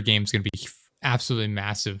because every game's going to be absolutely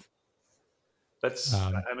massive. That's,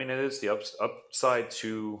 I mean, it is the upside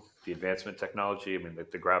to the advancement technology. I mean,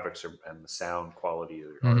 the graphics and the sound quality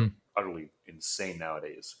are utterly insane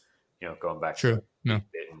nowadays. Going back to the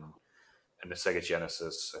and the Sega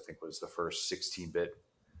Genesis, I think was the first 16-bit,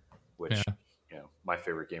 which my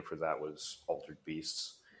favorite game for that was Altered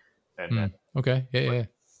Beasts. And okay, yeah.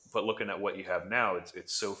 But looking at what you have now,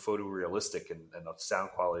 it's so photorealistic, and the sound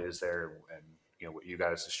quality is there, and what you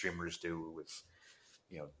guys, the streamers, do with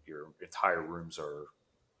your entire rooms are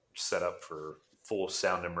set up for full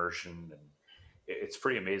sound immersion, and it's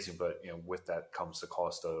pretty amazing. But with that comes the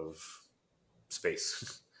cost of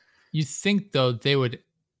space. You think though they would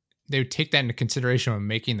take that into consideration when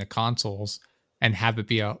making the consoles and have it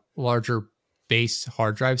be a larger base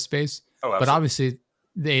hard drive space? Oh, but obviously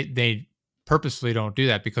they purposefully don't do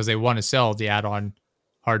that because they want to sell the add-on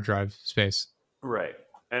hard drive space. Right.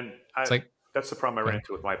 And that's the problem I run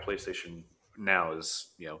into with my PlayStation now is,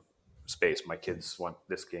 space. My kids want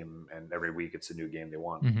this game, and every week it's a new game they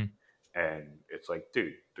want. And it's like,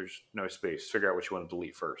 dude, there's no space. Figure out what you want to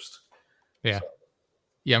delete first. Yeah. So.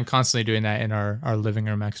 Yeah, I'm constantly doing that in our living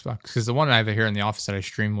room Xbox, because the one I have here in the office that I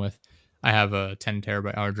stream with, I have a 10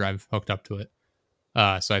 terabyte hard drive hooked up to it.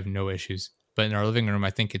 So I have no issues. But in our living room,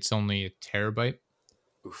 I think it's only a terabyte,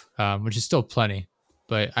 which is still plenty.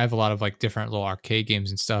 But I have a lot of like different little arcade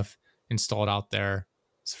games and stuff installed out there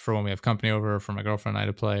for when we have company over, for my girlfriend and I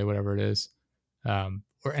to play, whatever it is. And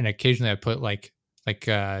occasionally I put like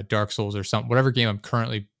Dark Souls or something, whatever game I'm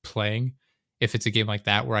currently playing. If it's a game like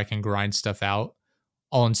that where I can grind stuff out,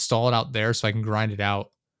 I'll install it out there so I can grind it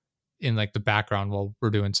out in like the background while we're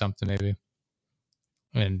doing something maybe.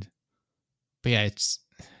 And But yeah,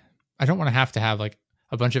 I don't want to have like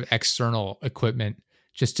a bunch of external equipment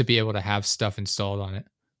just to be able to have stuff installed on it.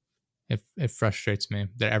 It frustrates me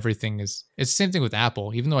that everything is. It's the same thing with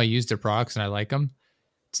Apple. Even though I use their products and I like them,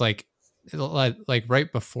 it's like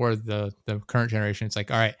right before the current generation. It's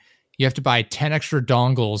like, all right, you have to buy 10 extra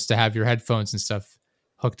dongles to have your headphones and stuff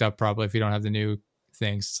hooked up. Probably if you don't have the new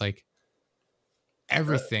things, it's like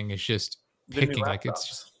everything is just picking. Like it's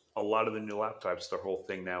just a lot of the new laptops. Their whole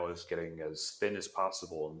thing now is getting as thin as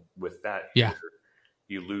possible, and with that, yeah,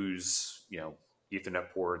 you lose Ethernet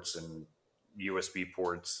ports and USB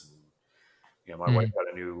ports. And, my wife got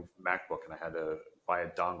a new MacBook, and I had to buy a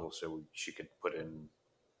dongle so she could put in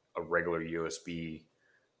a regular USB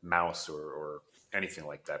mouse or anything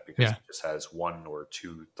like that, because it just has 1 or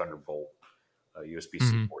 2 Thunderbolt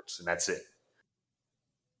USB-C ports, and that's it.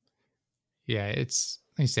 Yeah, it's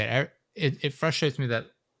like you said, it frustrates me that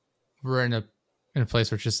we're in a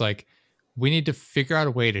place where it's just like we need to figure out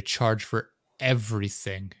a way to charge for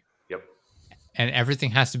everything. Yep. And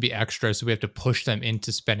everything has to be extra, so we have to push them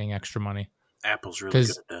into spending extra money. Apple's really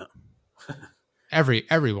good at that.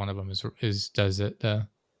 every one of them does it.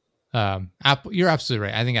 Apple, you're absolutely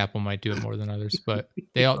right. I think Apple might do it more than others, but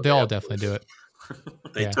they all definitely do it.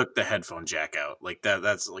 They took the headphone jack out. Like that.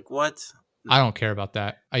 That's like what? I don't care about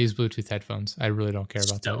that. I use Bluetooth headphones. I really don't care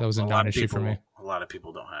about that. That was a non-issue for me. A lot of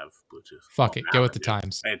people don't have Bluetooth. Fuck it. Get with the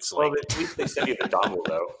times. It's like at least they send you the dongle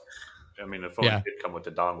though. I mean, the phone did come with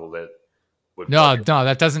the dongle that would. No,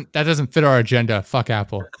 that doesn't fit our agenda. Fuck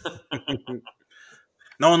Apple.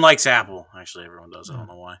 No one likes Apple. Actually, everyone does. I don't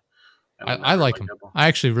know why. I like them. Apple. I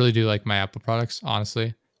actually really do like my Apple products.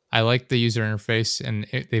 Honestly, I like the user interface, and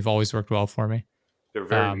they've always worked well for me. They're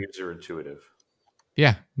very user intuitive.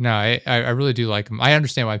 Yeah, no, I really do like them. I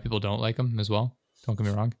understand why people don't like them as well. Don't get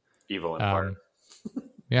me wrong. Evil Empire.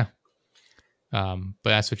 Yeah. But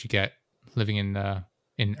that's what you get living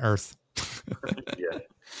in Earth. Yeah.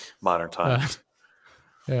 Modern times.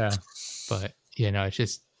 Yeah. But it's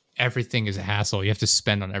just everything is a hassle. You have to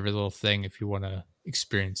spend on every little thing if you want to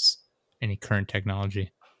experience any current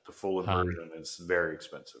technology. The full immersion is very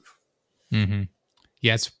expensive. Mm-hmm.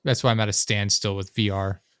 Yeah, that's why I'm at a standstill with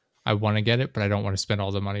VR. I want to get it, but I don't want to spend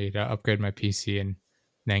all the money to upgrade my PC and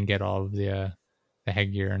then get all of the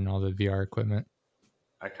headgear and all the VR equipment.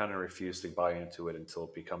 I kind of refuse to buy into it until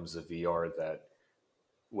it becomes the VR that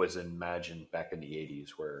was imagined back in the 80s,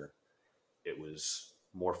 where it was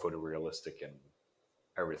more photorealistic and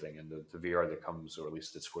everything. And the VR that comes, or at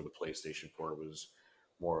least it's for the PlayStation 4, was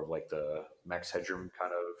more of like the Max Headroom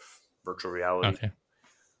kind of virtual reality. Okay.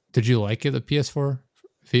 Did you like it, the PS4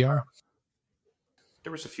 VR?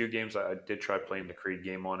 There was a few games I did try playing the Creed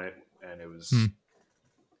game on it, and it was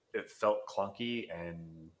it felt clunky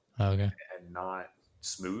and not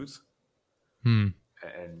smooth. And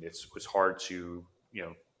it was hard to,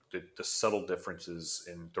 the subtle differences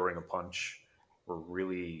in throwing a punch were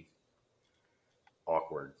really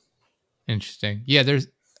awkward. Interesting. Yeah,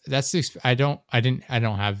 I don't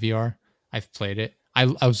have VR. I've played it. I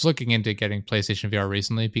was looking into getting PlayStation VR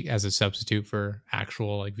recently as a substitute for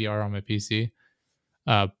actual like VR on my PC.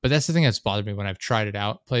 But that's the thing that's bothered me when I've tried it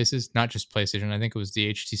out places, not just PlayStation. I think it was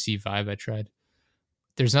the HTC Vive I tried.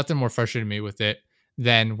 There's nothing more frustrating to me with it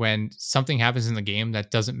than when something happens in the game that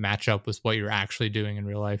doesn't match up with what you're actually doing in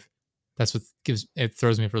real life. That's what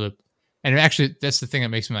throws me for a loop. And actually, that's the thing that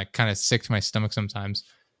makes me like kind of sick to my stomach sometimes.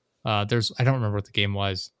 I don't remember what the game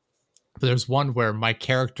was, but there's one where my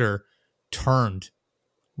character turned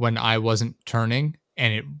when I wasn't turning,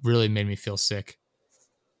 and it really made me feel sick.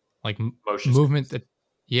 Like movement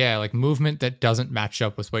that doesn't match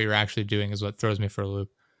up with what you're actually doing is what throws me for a loop.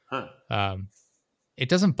 It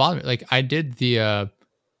doesn't bother me. Like I did the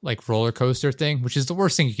like roller coaster thing, which is the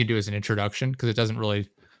worst thing you can do as an introduction because it doesn't really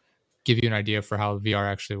give you an idea for how VR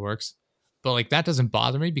actually works. But like that doesn't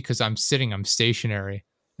bother me because I'm stationary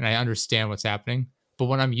and I understand what's happening. But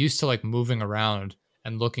when I'm used to like moving around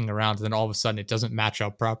and looking around, and then all of a sudden it doesn't match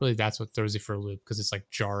up properly, that's what throws you for a loop because it's like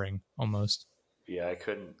jarring almost. Yeah, I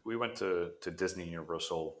couldn't. We went to Disney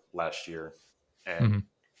Universal last year, and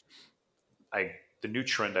the new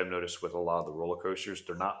trend I've noticed with a lot of the roller coasters,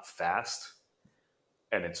 they're not fast,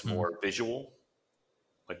 and it's more visual.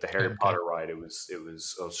 Like the Harry Potter ride, it was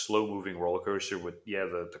a slow moving roller coaster with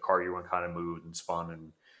the car you want kind of moved and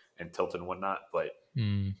spun and tilted and whatnot. But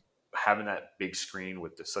having that big screen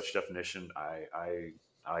with such definition,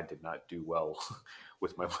 I did not do well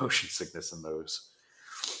with my motion sickness in those.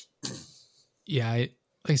 Yeah, like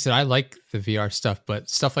I said, I like the VR stuff, but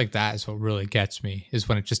stuff like that is what really gets me, is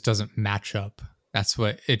when it just doesn't match up. That's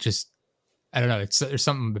what it just, I don't know. There's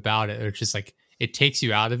something about it. It's just like, it takes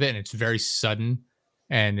you out of it and it's very sudden.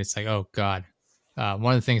 And it's like, oh God,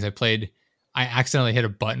 one of the things I played, I accidentally hit a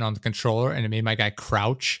button on the controller and it made my guy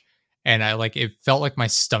crouch. And it felt like my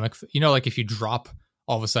stomach, like if you drop,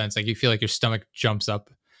 all of a sudden, it's like you feel like your stomach jumps up.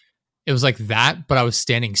 It was like that, but I was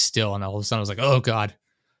standing still, and all of a sudden I was like, oh God,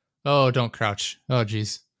 oh, don't crouch. Oh,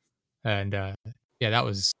 geez. And yeah, that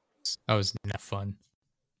was not fun.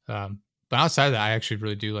 But outside of that, I actually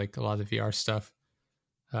really do like a lot of the VR stuff.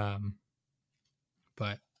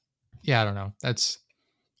 But yeah, I don't know.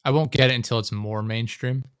 I won't get it until it's more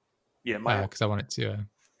mainstream. Yeah, because I want it to.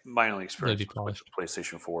 My only experience with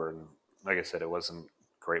PlayStation 4, and like I said, it wasn't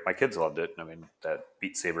great. My kids loved it. I mean, that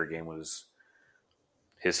Beat Saber game was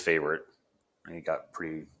his favorite, and he got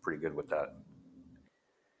pretty good with that.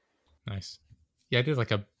 Nice. Yeah, I did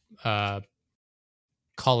like a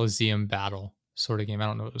Coliseum battle sort of game. I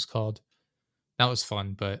don't know what it was called. That was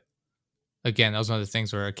fun, but again, that was one of the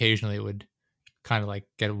things where occasionally it would kind of like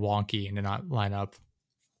get wonky and not line up.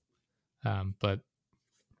 But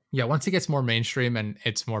yeah, once it gets more mainstream and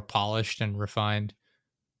it's more polished and refined,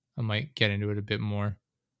 I might get into it a bit more.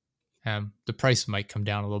 The price might come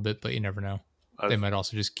down a little bit, but you never know. They might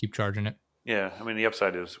also just keep charging it. Yeah, I mean, the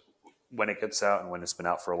upside is when it gets out and when it's been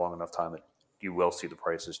out for a long enough time, you will see the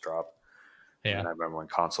prices drop. Yeah, and I remember when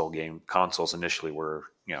consoles initially were,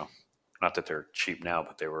 not that they're cheap now,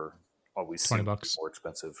 but they were always $20 more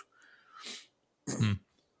expensive.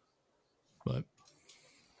 But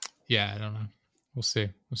yeah, I don't know. We'll see. I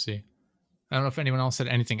don't know if anyone else had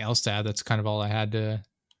anything else to add. That's kind of all I had in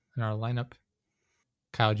our lineup.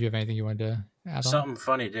 Kyle, do you have anything you wanted to add Something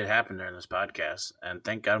funny did happen during this podcast, and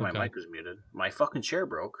thank God my mic was muted. My fucking chair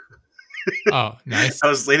broke. Oh, nice. I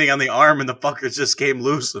was leaning on the arm, and the fucker just came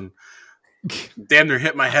loose, and damn near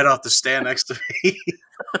hit my head off the stand next to me.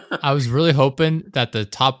 I was really hoping that the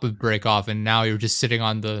top would break off, and now you're just sitting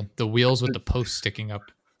on the wheels with the post sticking up.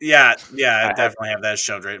 Yeah, I definitely have that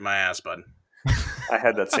shoved right in my ass, bud. I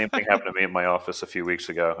had that same thing happen to me in my office a few weeks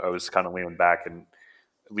ago. I was kind of leaning back, and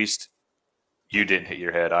at least you didn't hit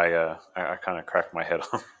your head. I kind of cracked my head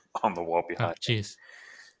on the wall behind. Oh, jeez.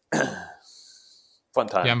 Fun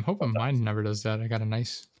time. Yeah, I'm hoping mine never does that. I got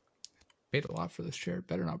paid a lot for this chair. It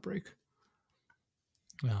better not break.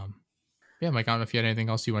 Yeah, Mike, I don't know if you had anything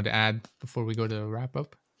else you wanted to add before we go to wrap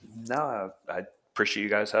up. No, I appreciate you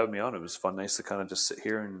guys having me on. It was fun, nice to kind of just sit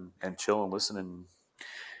here and chill and listen and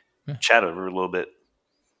chat over a little bit.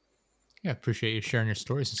 Yeah, appreciate you sharing your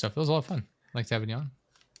stories and stuff. It was a lot of fun. I'd like to have you on.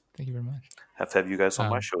 Thank you very much. Have to have you guys on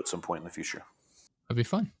my show at some point in the future. That'd be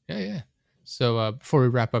fun. Yeah. So before we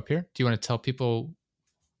wrap up here, do you want to tell people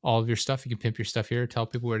all of your stuff? You can pimp your stuff here. Tell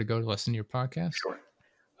people where to go to listen to your podcast. Sure.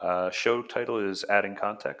 Show title is Adding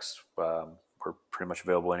Context. We're pretty much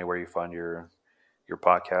available anywhere you find your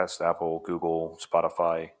podcast: Apple, Google,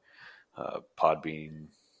 Spotify, Podbean,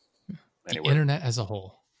 anywhere. The internet as a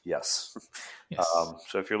whole. Yes.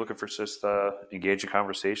 So if you're looking for just engaging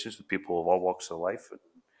conversations with people of all walks of life, and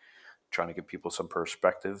trying to give people some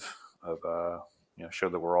perspective of show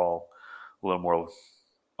that we're all a little more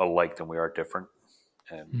alike than we are different,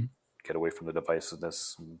 and get away from the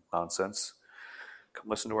divisiveness and nonsense, come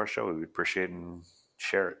listen to our show. We appreciate it and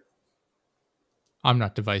share it. I'm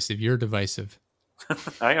not divisive. You're divisive.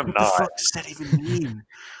 I am not. What the fuck does that even mean?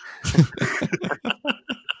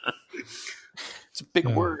 It's a big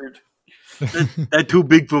word. That's too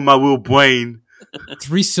big for my little brain.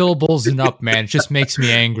 3 syllables and up, man. It just makes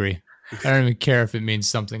me angry. I don't even care if it means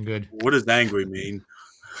something good. What does angry mean?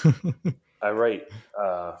 I write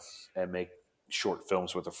and make short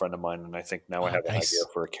films with a friend of mine, and I think now I have an idea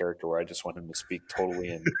for a character where I just want him to speak totally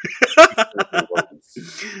in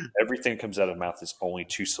everything comes out of mouth is only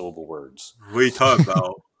 2-syllable words. What are you talking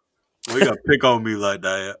about? Why you gotta pick on me like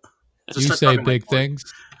that? You say big things.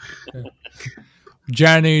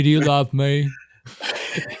 Johnny, do you love me?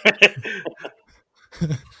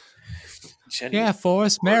 Yeah,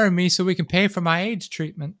 Forrest, marry me so we can pay for my AIDS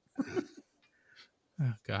treatment.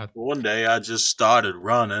 Oh, God. One day I just started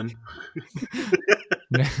running.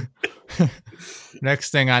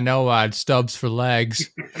 Next thing I know, I had stubs for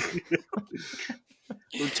legs.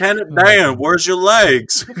 Lieutenant Dan, where's your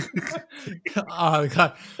legs? Oh,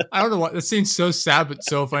 God. I don't know what. That seems so sad, but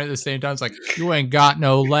so funny at the same time. It's like, you ain't got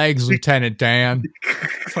no legs, Lieutenant Dan.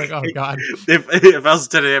 It's like, oh, God. If I was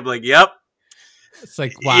Lieutenant Dan, I'd be like, yep. It's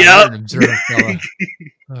like, wow, you're an observant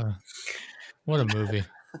fella. What a movie.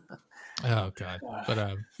 Oh, God.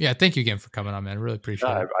 But yeah, thank you again for coming on, man. I really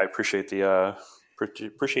appreciate it. I appreciate the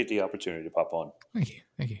opportunity to pop on. Thank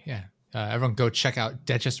you. Yeah. Everyone go check out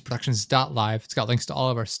deadchesterproductions.live. It's got links to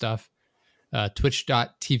all of our stuff.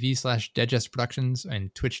 Twitch.tv/deadchesterproductions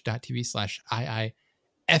and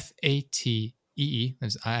twitch.tv/IIFATEE.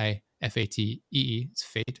 There's IIFATEE. It's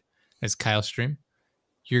fate. It's Kyle Stream.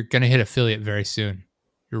 You're gonna hit affiliate very soon.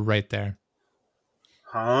 You're right there.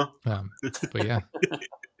 Huh? But yeah.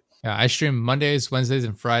 Yeah, I stream Mondays, Wednesdays,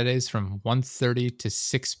 and Fridays from 1:30 to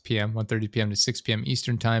 6 p.m. 1:30 p.m. to 6 p.m.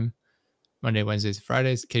 Eastern time. Monday, Wednesdays,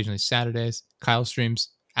 Fridays, occasionally Saturdays. Kyle streams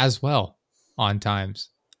as well on times.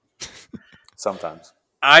 Sometimes.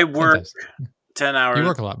 I work 10 hours. You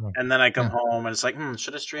work a lot more. And then I come home and it's like,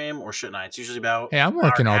 should I stream or shouldn't I? It's usually about Hey, I'm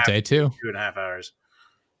working all day too. 2.5 hours.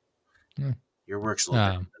 Yeah. Your work's a little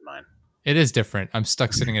different than mine. It is different. I'm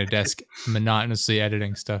stuck sitting at a desk monotonously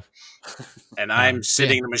editing stuff. And I'm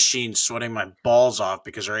sitting in the machine sweating my balls off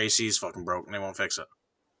because our AC is fucking broke and they won't fix it.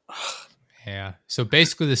 Yeah. So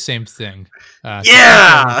basically the same thing.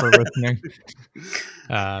 Yeah. For listening.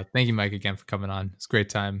 Thank you, Mike, again for coming on. It's a great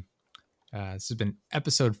time. This has been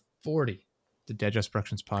episode 40, the Dead Dress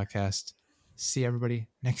Productions podcast. See everybody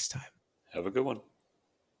next time. Have a good one.